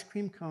putting ice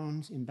cream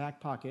cones in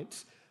back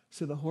pockets,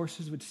 so the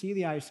horses would see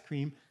the ice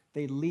cream,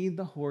 they'd lead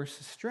the horse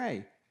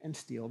astray and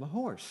steal the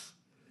horse.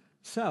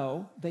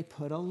 So they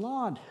put a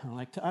law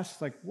down, to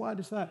us, what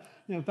is that?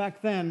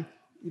 Back then,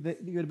 you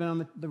would have been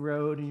on the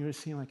road and you would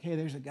have seen hey,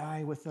 there's a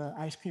guy with an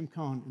ice cream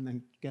cone, and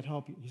then get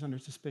help, he's under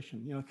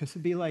suspicion, because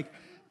it'd be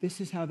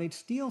this is how they'd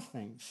steal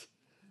things.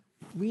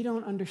 We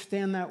don't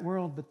understand that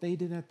world, but they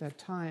did at that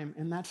time,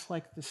 and that's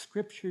the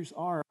Scriptures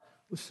are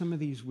with some of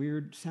these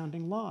weird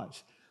sounding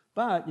laws.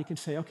 But you can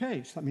say,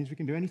 okay, so that means we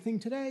can do anything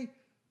today,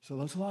 so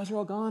those laws are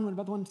all gone, what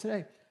about the ones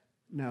today?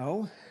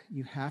 No,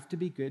 you have to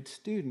be good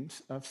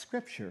students of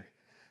Scripture.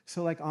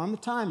 So on the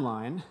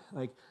timeline,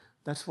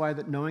 that's why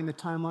knowing the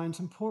timeline is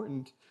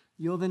important.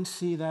 You'll then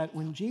see that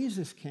when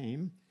Jesus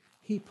came,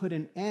 he put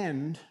an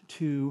end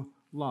to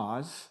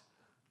laws,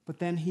 but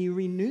then he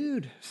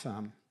renewed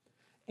some,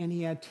 and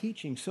he had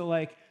teaching.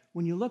 So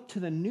when you look to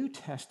the New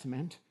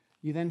Testament,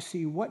 you then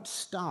see what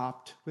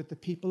stopped with the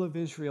people of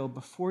Israel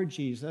before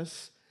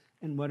Jesus,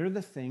 and what are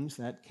the things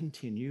that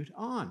continued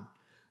on.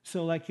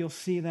 So you'll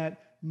see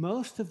that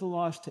most of the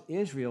laws to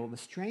Israel, the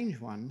strange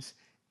ones,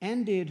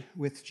 ended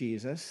with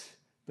Jesus,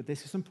 but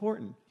this is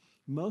important.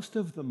 Most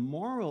of the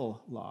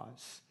moral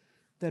laws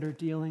that are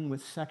dealing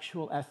with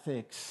sexual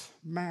ethics,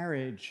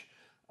 marriage,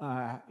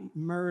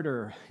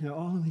 murder,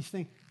 all of these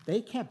things,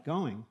 they kept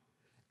going.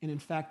 And in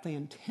fact, they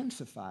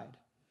intensified.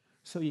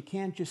 So you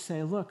can't just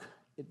say, look,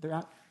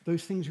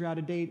 those things are out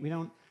of date. We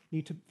don't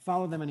need to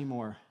follow them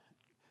anymore.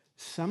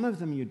 Some of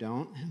them you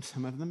don't, and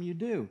some of them you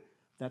do.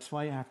 That's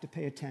why you have to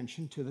pay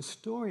attention to the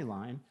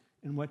storyline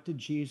And what did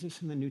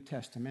Jesus in the New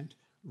Testament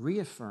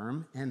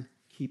reaffirm and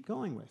keep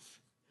going with?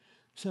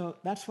 So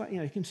that's why,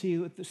 you can see,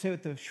 with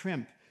the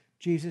shrimp,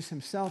 Jesus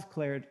himself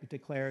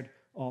declared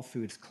all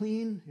foods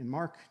clean in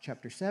Mark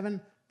chapter 7,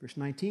 verse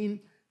 19.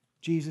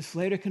 Jesus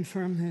later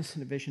confirmed this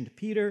in a vision to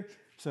Peter.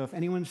 So if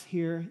anyone's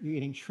here, you're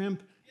eating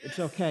shrimp, it's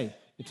okay.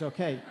 It's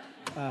okay.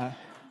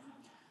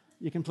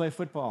 You can play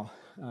football.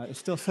 It's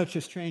still such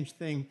a strange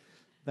thing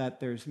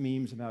that there's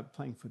memes about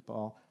playing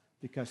football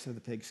because of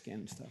the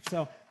pigskin stuff.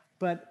 So,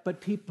 but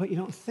you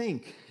don't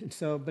think. And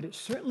so, but it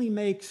certainly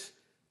makes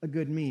a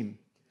good meme.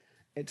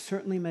 It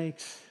certainly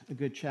makes a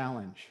good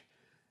challenge.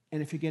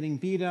 And if you're getting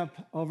beat up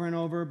over and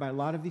over by a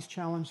lot of these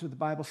challenges that the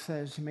Bible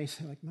says, you may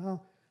say, like,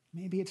 well,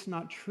 maybe it's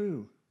not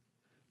true.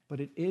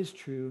 But it is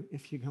true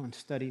if you go and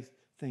study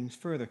things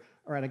further.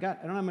 All right, I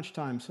don't have much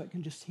time, so I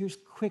can here's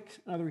quick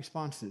other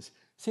responses.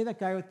 Say that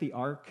guy with the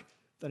ark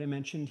that I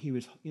mentioned, he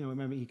was,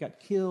 remember, he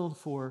got killed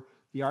for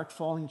the ark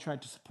falling,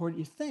 tried to support it.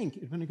 You think it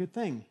would have been a good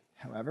thing.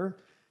 However,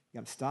 you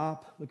got to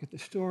stop, look at the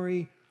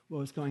story, what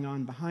was going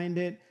on behind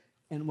it,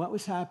 and what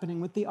was happening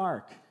with the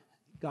ark.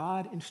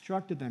 God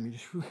instructed them. You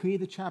just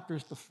read the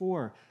chapters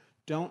before.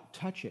 Don't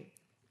touch it.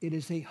 It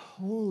is it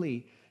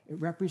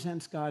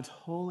represents God's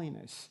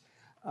holiness.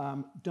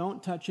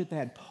 Don't touch it. They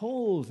had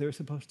poles they were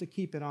supposed to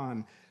keep it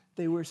on.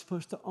 They were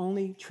supposed to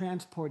only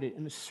transport it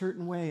in a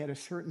certain way at a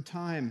certain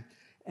time.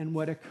 And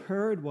what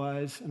occurred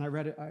was, and I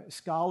read a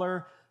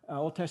scholar,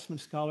 Old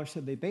Testament scholar,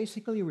 said they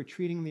basically were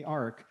treating the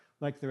ark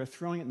like they were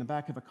throwing it in the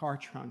back of a car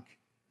trunk.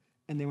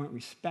 And they weren't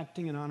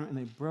respecting and honoring it,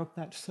 and they broke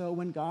that. So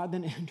when God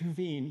then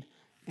intervened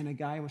and a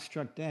guy was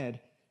struck dead,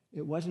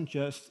 it wasn't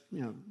just,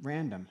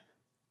 random.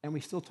 And we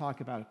still talk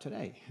about it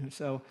today.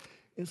 So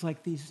it's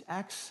like these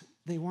acts,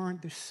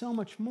 there's so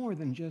much more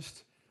than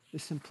just the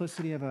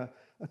simplicity of a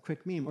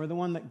quick meme. Or the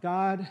one that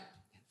God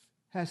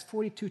has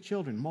 42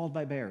 children mauled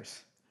by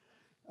bears.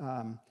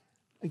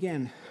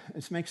 Again,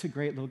 this makes a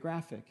great little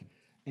graphic.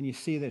 And you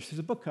see this. There's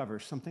a book cover,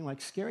 something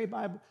like Scary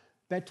Bible,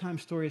 Bedtime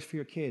Stories for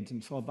Your Kids,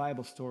 and it's all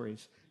Bible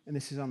stories. And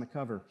this is on the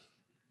cover.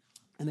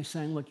 And they're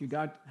saying, look,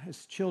 God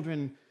has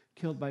children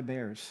killed by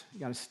bears. You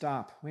got to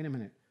stop. Wait a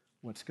minute.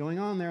 What's going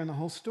on there in the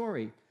whole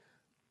story?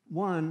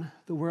 One,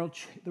 the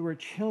word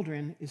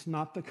children is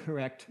not the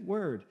correct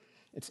word.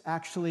 It's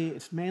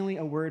mainly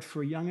a word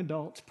for young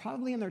adults,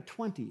 probably in their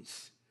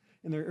 20s.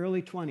 In their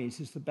early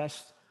 20s is the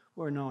best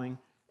we're knowing.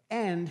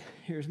 And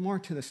here's more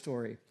to the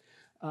story.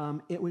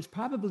 It was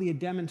probably a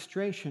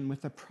demonstration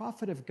with a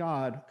prophet of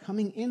God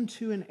coming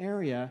into an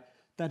area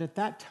that at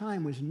that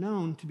time was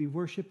known to be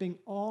worshiping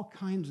all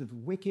kinds of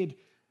wicked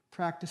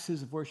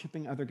practices of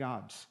worshiping other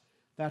gods.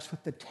 That's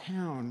what the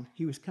town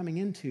he was coming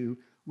into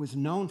was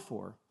known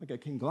for, like a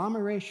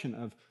conglomeration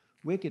of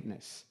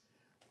wickedness.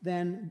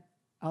 Then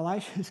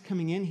Elisha is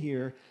coming in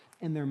here,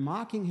 and they're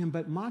mocking him,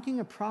 but mocking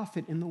a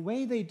prophet, and the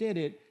way they did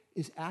it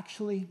is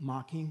actually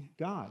mocking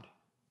God.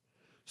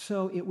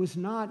 So it was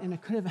not, and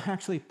it could have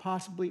actually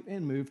possibly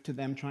been moved to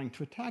them trying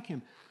to attack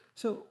him.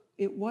 So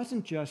it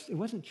wasn't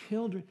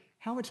children.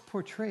 How it's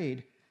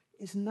portrayed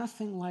is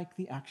nothing like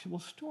the actual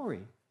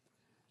story.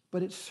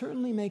 But it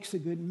certainly makes a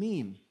good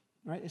meme,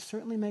 right? It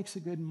certainly makes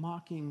a good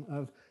mocking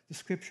of the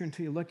scripture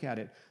until you look at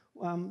it.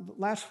 The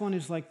last one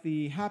is like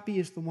the happy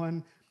is the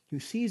one who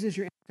seizes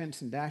your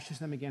infants and dashes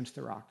them against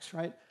the rocks,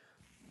 right?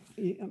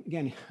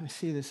 Again, I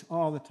see this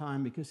all the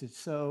time because it's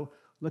so,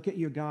 look at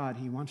your God.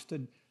 He wants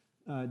to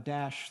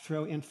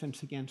throw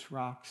infants against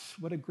rocks.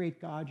 What a great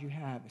God you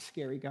have, a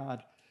scary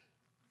God.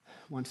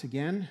 Once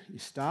again, you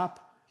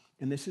stop,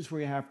 and this is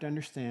where you have to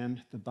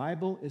understand the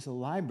Bible is a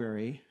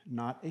library,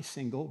 not a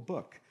single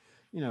book.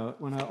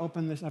 When I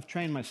open this, I've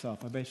trained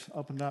myself. I basically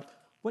opened up,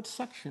 what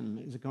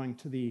section is it going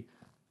to? The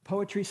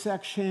poetry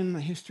section,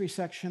 the history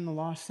section, the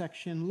law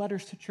section,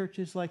 letters to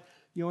churches. Like,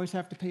 you always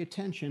have to pay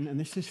attention, and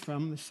this is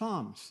from the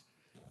Psalms.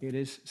 It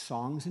is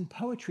songs and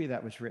poetry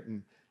that was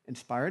written,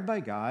 inspired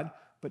by God,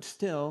 but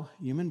still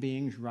human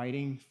beings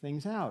writing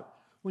things out.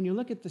 When you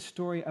look at the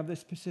story of this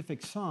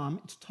specific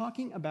psalm, it's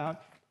talking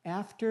about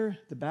after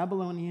the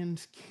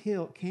Babylonians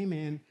came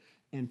in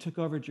and took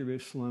over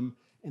Jerusalem,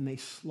 and they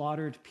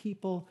slaughtered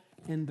people,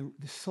 and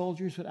the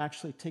soldiers would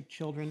actually take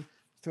children,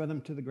 throw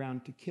them to the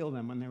ground to kill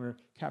them when they were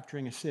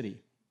capturing a city.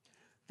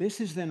 This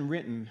is then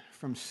written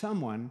from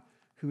someone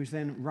who is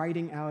then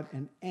writing out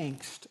an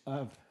angst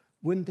of,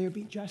 wouldn't there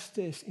be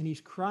justice? And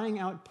he's crying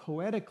out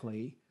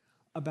poetically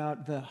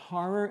about the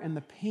horror and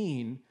the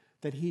pain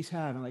that he's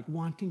having, like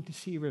wanting to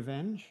see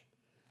revenge.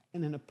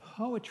 And in a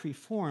poetry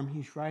form,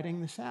 he's writing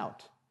this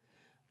out.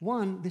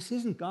 One, this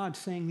isn't God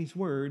saying these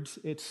words.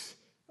 It's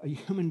a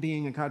human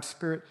being, a God's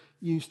Spirit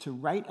used to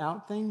write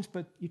out things,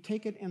 but you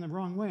take it in the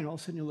wrong way, and all of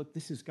a sudden you look,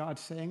 this is God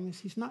saying this?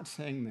 He's not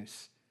saying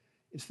this.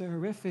 It's the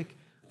horrific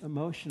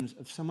emotions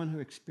of someone who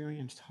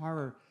experienced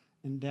horror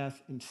and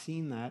death and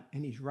seen that,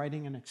 and he's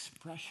writing an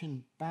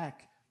expression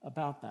back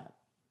about that.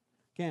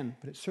 Again,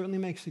 but it certainly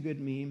makes a good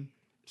meme.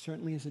 It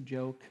certainly is a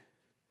joke.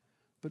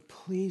 But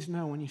please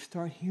know, when you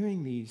start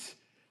hearing these,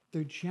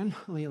 they're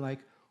generally, like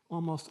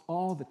almost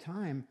all the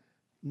time,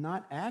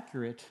 not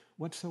accurate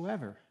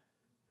whatsoever.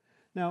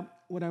 Now,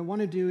 what I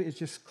want to do is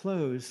just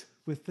close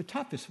with the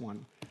toughest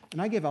one.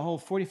 And I gave a whole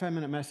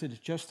 45-minute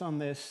message just on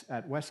this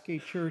at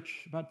Westgate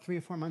Church about 3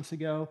 or 4 months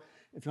ago.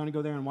 If you want to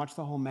go there and watch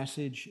the whole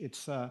message,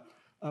 it's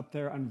up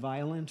there on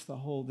violence,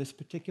 this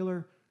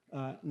particular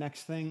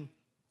next thing.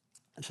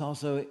 It's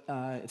also,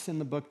 it's in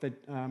the book that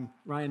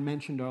Ryan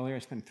mentioned earlier. I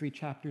spent 3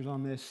 chapters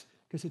on this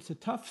because it's a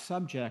tough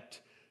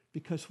subject,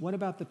 because what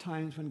about the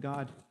times when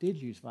God did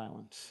use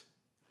violence?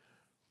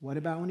 What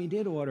about when he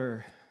did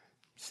order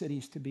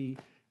cities to be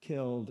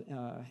killed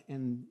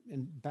in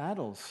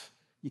battles?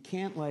 You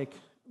can't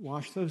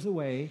wash those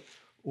away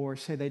or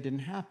say they didn't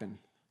happen.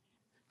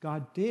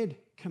 God did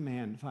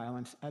command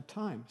violence at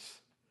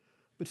times.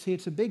 But see,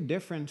 it's a big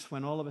difference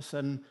when all of a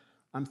sudden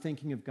I'm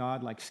thinking of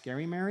God like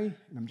Scary Mary,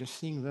 and I'm just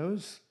seeing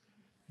those,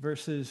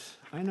 versus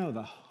I know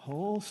the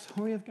whole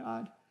story of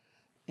God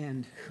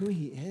and who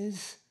he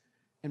is.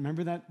 And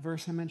remember that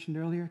verse I mentioned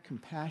earlier?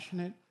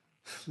 Compassionate,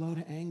 slow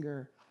to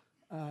anger,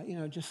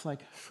 just like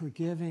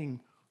forgiving,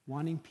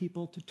 wanting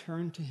people to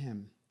turn to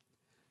him.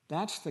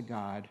 That's the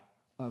God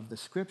of the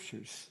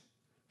Scriptures.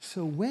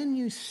 So when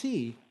you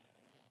see,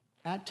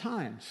 at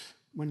times,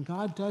 when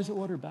God does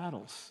order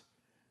battles,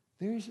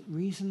 there's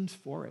reasons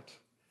for it.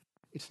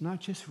 It's not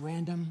just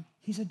random.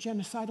 He's a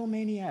genocidal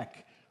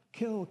maniac.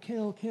 Kill,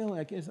 kill, kill.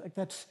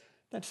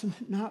 That's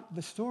not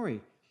the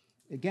story.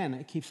 Again,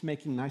 it keeps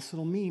making nice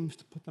little memes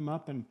to put them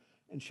up and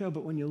show.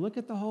 But when you look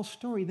at the whole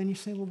story, then you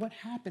say, well, what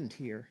happened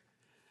here?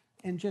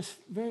 And just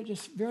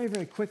very,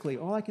 very quickly,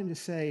 all I can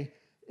just say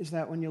is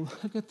that when you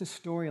look at the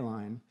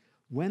storyline,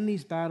 when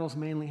these battles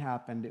mainly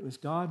happened, it was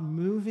God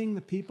moving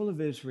the people of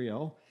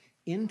Israel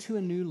into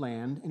a new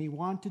land, and he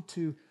wanted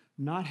to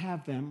not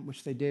have them,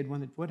 which they did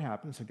when it would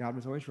happen, so God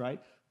was always right,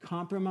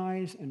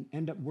 compromise and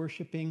end up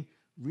worshiping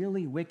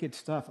really wicked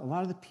stuff. A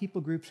lot of the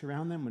people groups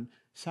around them would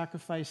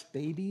sacrifice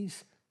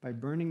babies by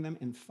burning them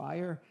in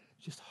fire,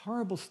 just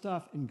horrible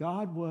stuff. And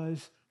God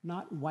was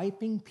not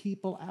wiping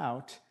people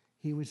out,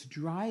 he was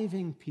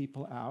driving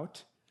people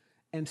out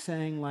and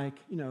saying,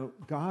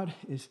 God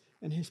is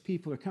and his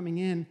people are coming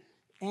in,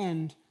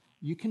 and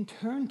you can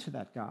turn to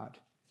that God.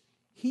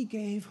 He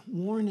gave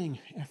warning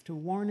after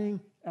warning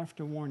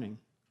after warning.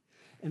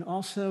 And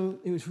also,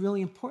 it was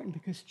really important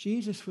because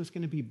Jesus was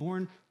going to be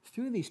born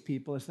through these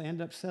people as they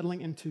end up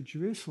settling into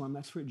Jerusalem.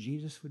 That's where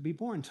Jesus would be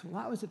born. So a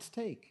lot was at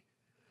stake.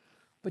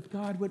 But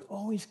God would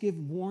always give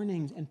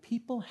warnings, and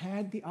people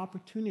had the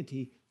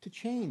opportunity to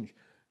change.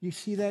 You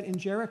see that in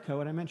Jericho,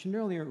 what I mentioned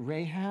earlier.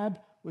 Rahab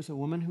was a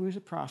woman who was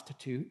a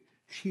prostitute.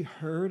 She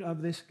heard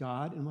of this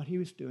God and what he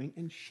was doing,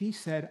 and she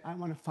said, I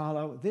want to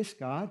follow this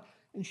God,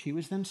 and she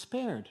was then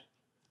spared.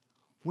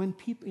 When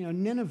people,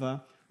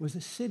 Nineveh was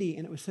a city,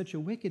 and it was such a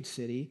wicked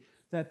city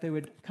that they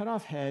would cut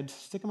off heads,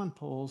 stick them on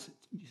poles,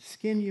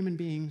 skin human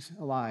beings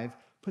alive,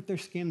 put their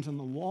skins on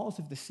the walls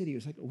of the city. It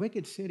was like a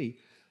wicked city.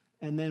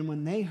 And then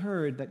when they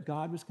heard that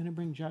God was going to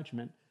bring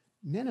judgment,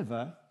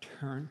 Nineveh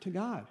turned to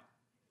God.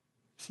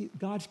 See,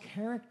 God's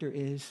character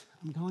is,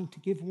 I'm going to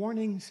give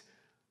warnings,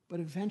 but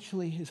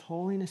eventually his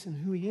holiness and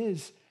who he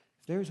is,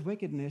 if there's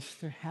wickedness,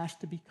 there has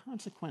to be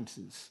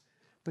consequences.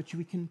 But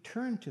we can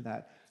turn to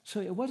that. So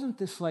it wasn't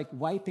this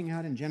wiping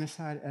out and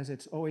genocide as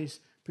it's always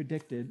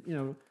predicted.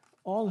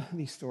 All of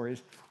these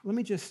stories. Let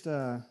me just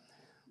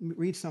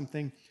read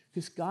something,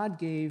 because God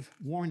gave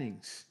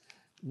warnings.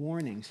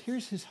 Warnings.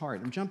 Here's his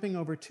heart. I'm jumping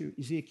over to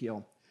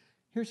Ezekiel.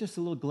 Here's just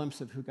a little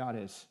glimpse of who God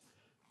is.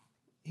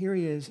 Here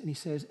he is, and he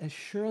says, as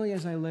surely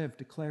as I live,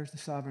 declares the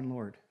sovereign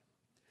Lord,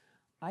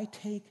 I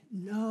take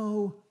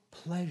no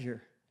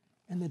pleasure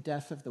in the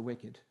death of the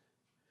wicked,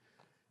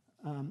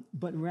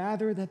 but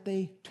rather that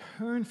they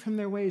turn from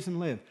their ways and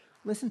live.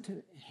 Listen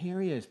to,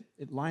 here he is.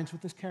 It lines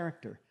with his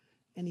character.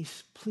 And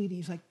he's pleading,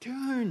 he's like,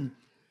 turn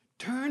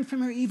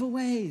from your evil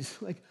ways.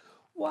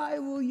 Why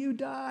will you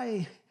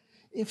die?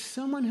 If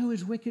someone who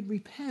is wicked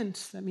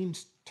repents, that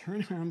means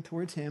turn around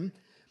towards him.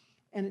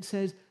 And it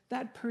says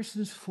that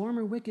person's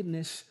former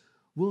wickedness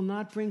will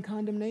not bring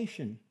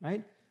condemnation,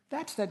 right?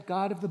 That's that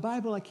God of the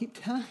Bible I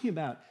keep telling you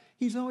about.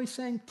 He's always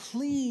saying,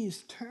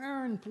 please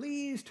turn,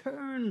 please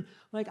turn.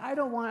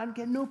 I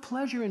get no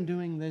pleasure in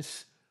doing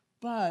this.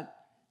 But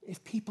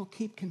if people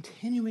keep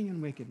continuing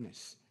in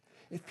wickedness,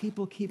 if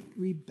people keep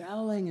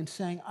rebelling and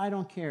saying, I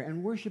don't care,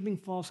 and worshiping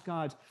false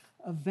gods,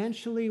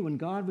 eventually when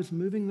God was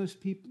moving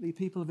the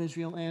people of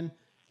Israel in,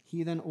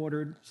 he then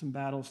ordered some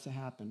battles to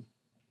happen.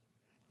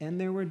 And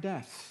there were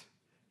deaths.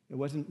 It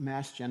wasn't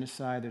mass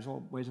genocide. There's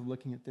all ways of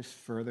looking at this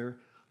further.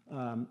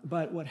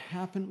 But what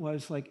happened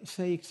was,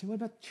 say, what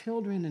about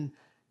children and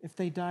if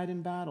they died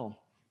in battle?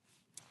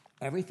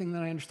 Everything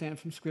that I understand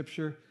from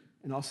Scripture,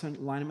 and also in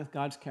alignment with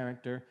God's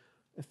character,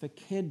 if a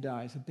kid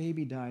dies, a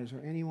baby dies, or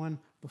anyone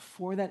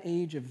before that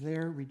age of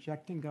their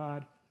rejecting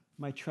God,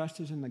 my trust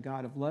is in the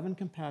God of love and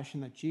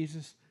compassion that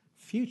Jesus'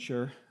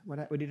 future,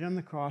 what he did on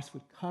the cross,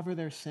 would cover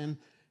their sin,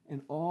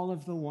 and all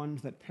of the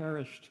ones that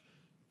perished,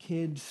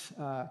 kids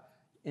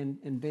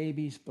and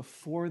babies,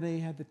 before they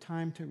had the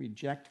time to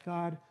reject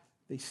God,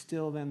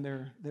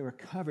 they were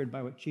covered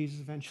by what Jesus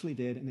eventually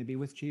did, and they'd be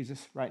with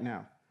Jesus right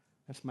now.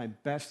 That's my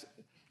best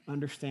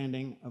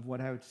understanding of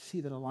what I would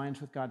see that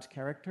aligns with God's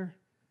character.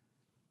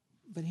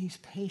 But he's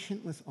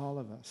patient with all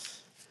of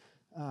us.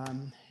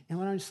 And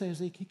what I would say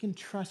is like, you can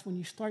trust when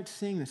you start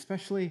seeing this,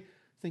 especially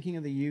thinking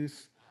of the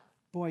youth.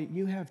 Boy,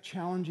 you have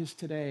challenges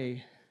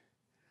today.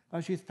 I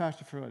was youth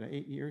pastor for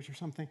 8 years or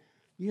something.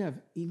 You have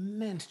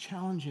immense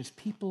challenges.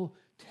 People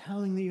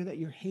telling you that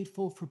you're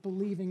hateful for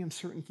believing in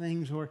certain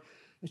things, or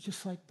it's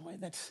just like, boy,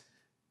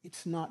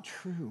 it's not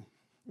true,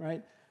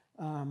 right?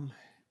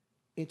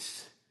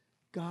 It's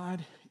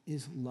God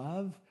is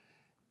love,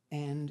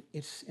 and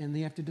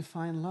they have to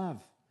define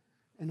love.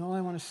 And all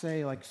I want to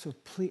say, so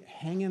please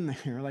hang in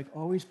there,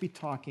 always be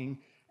talking,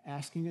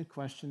 asking good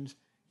questions.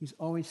 He's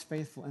always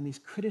faithful. And these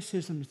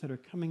criticisms that are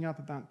coming up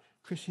about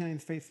Christianity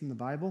and faith in the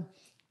Bible,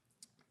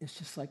 it's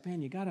just like,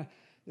 man,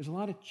 there's a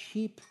lot of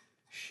cheap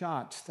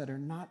shots that are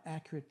not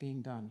accurate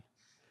being done.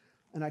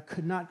 And I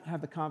could not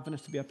have the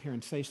confidence to be up here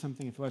and say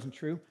something if it wasn't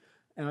true.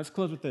 And let's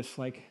close with this.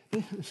 The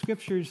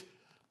scriptures,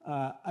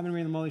 I've been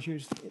reading them all these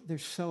years, they're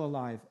so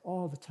alive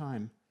all the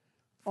time.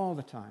 All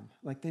the time.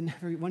 They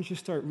never, once you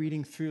start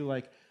reading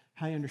through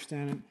how you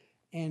understand it.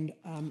 And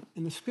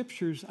in the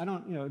scriptures,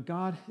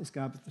 God is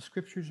God, but the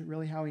scriptures are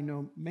really how we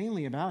know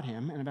mainly about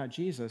him and about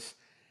Jesus.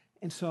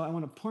 And so I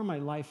want to pour my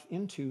life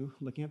into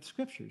looking at the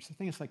scriptures. I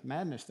think it's like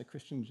madness that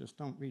Christians just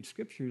don't read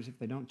scriptures if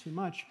they don't too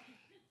much.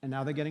 And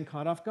now they're getting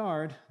caught off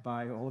guard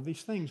by all of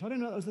these things. I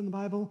didn't know that was in the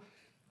Bible.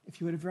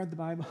 If you would have read the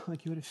Bible,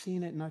 you would have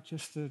seen it, not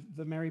just the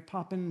Mary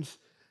Poppins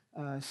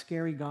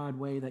scary God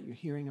way that you're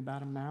hearing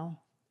about him now.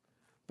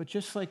 But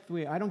just like the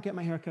way I don't get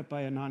my hair cut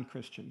by a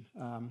non-Christian.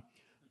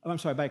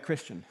 By a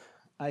Christian.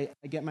 I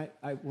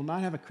will not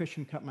have a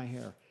Christian cut my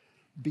hair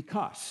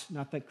because,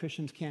 not that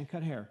Christians can't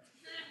cut hair,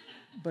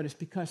 but it's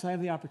because I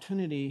have the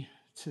opportunity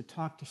to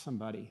talk to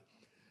somebody.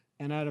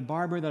 And I had a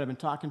barber that I've been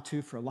talking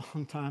to for a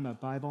long time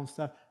about Bible and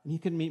stuff, and he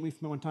couldn't meet me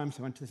for one time, so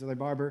I went to this other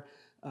barber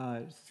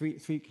three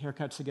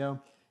haircuts ago,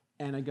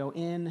 and I go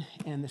in,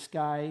 and this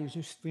guy, he was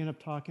just we end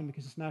up talking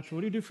because it's natural.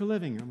 What do you do for a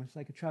living? And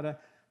I try to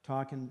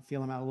talk and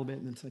feel him out a little bit,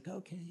 and then it's like,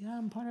 okay, yeah,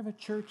 I'm part of a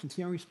church, and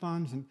see how he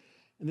responds. And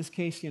in this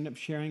case, he ended up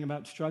sharing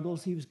about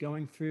struggles he was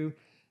going through.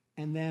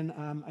 And then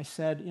I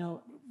said,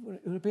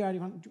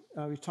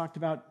 we talked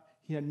about,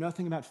 he had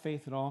nothing about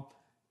faith at all.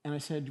 And I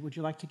said, would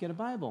you like to get a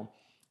Bible?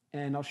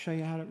 And I'll show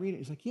you how to read it.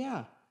 He's like,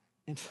 yeah.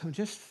 And so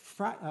just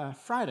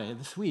Friday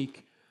this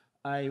week,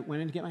 I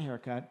went in to get my hair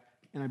cut,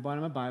 and I bought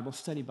him a Bible,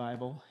 study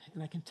Bible.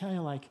 And I can tell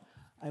you,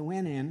 I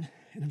went in,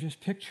 and I'm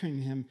just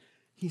picturing him.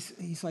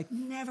 He's like,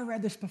 never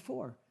read this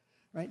before,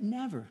 right?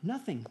 Never,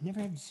 nothing, never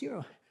had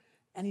zero.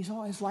 And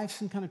his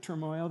life's in kind of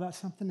turmoil about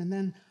something. And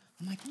then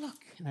I'm like, look.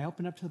 And I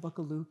opened up to the book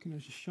of Luke, and I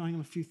was just showing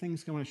him a few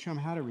things. I want to show him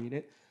how to read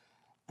it.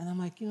 And I'm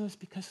like, it's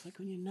because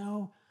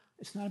when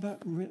it's not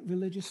about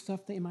religious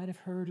stuff that you might have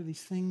heard or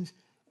these things.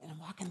 And I'm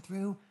walking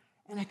through,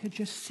 and I could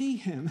just see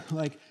him.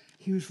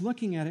 He was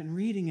looking at it and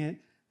reading it.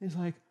 And he's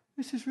like,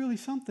 this is really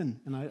something.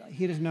 And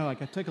he doesn't know. I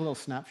took a little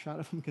snapshot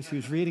of him because he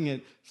was reading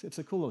it. It's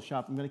a cool little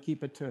shot. I'm going to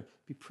keep it to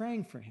be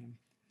praying for him.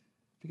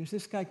 Because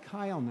this guy,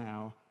 Kyle,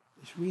 now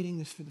is reading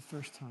this for the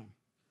first time.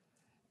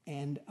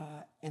 And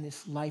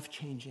it's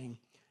life-changing.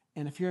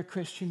 And if you're a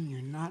Christian,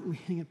 you're not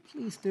reading it,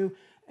 please do.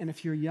 And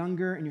if you're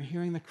younger and you're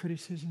hearing the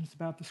criticisms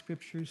about the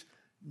scriptures,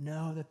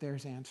 know that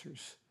there's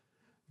answers.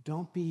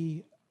 Don't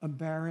be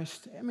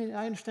embarrassed. I mean,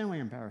 I understand why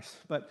you're embarrassed,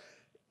 but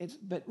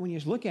when you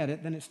look at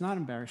it, then it's not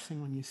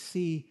embarrassing when you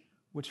see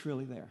what's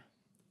really there.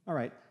 All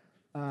right.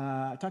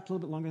 I talked a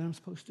little bit longer than I'm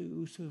supposed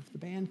to, so if the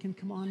band can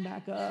come on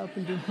back up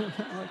and do come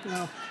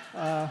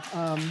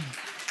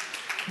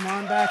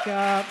on back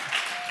up.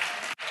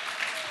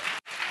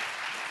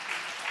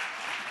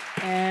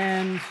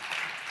 And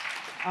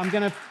I'm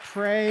going to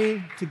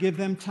pray to give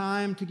them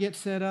time to get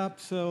set up,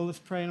 so let's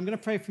pray. And I'm going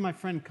to pray for my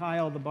friend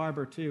Kyle, the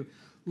barber, too.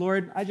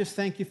 Lord, I just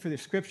thank you for the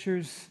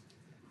scriptures,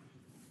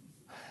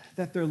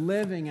 that they're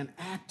living and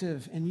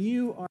active, and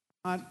you are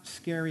not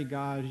scary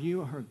God.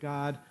 You are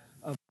God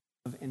of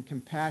love and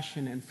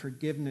compassion and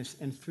forgiveness,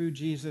 and through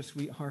Jesus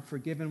we are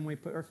forgiven when we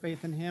put our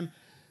faith in him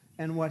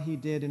and what he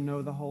did and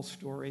know the whole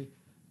story.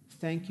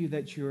 Thank you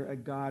that you're a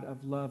God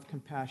of love,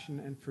 compassion,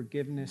 and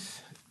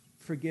forgiveness,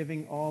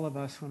 forgiving all of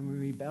us when we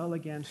rebel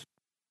against you.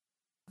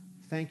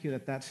 Thank you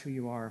that that's who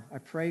you are. I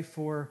pray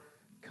for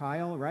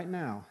Kyle right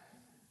now,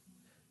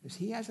 as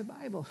he has a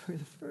Bible for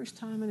the first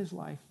time in his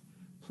life.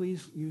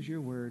 Please use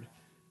your word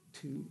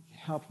to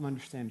help him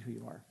understand who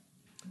you are.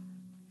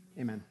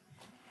 Amen.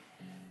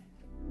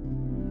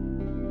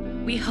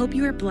 We hope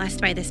you are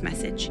blessed by this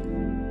message.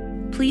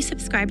 Please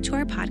subscribe to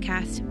our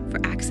podcast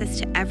for access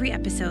to every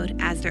episode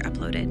as they're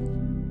uploaded.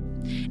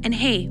 And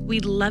hey,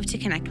 we'd love to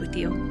connect with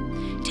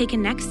you. Take a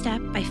next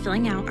step by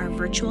filling out our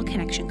virtual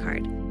connection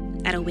card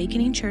at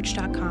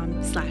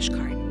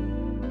awakeningchurch.com/card.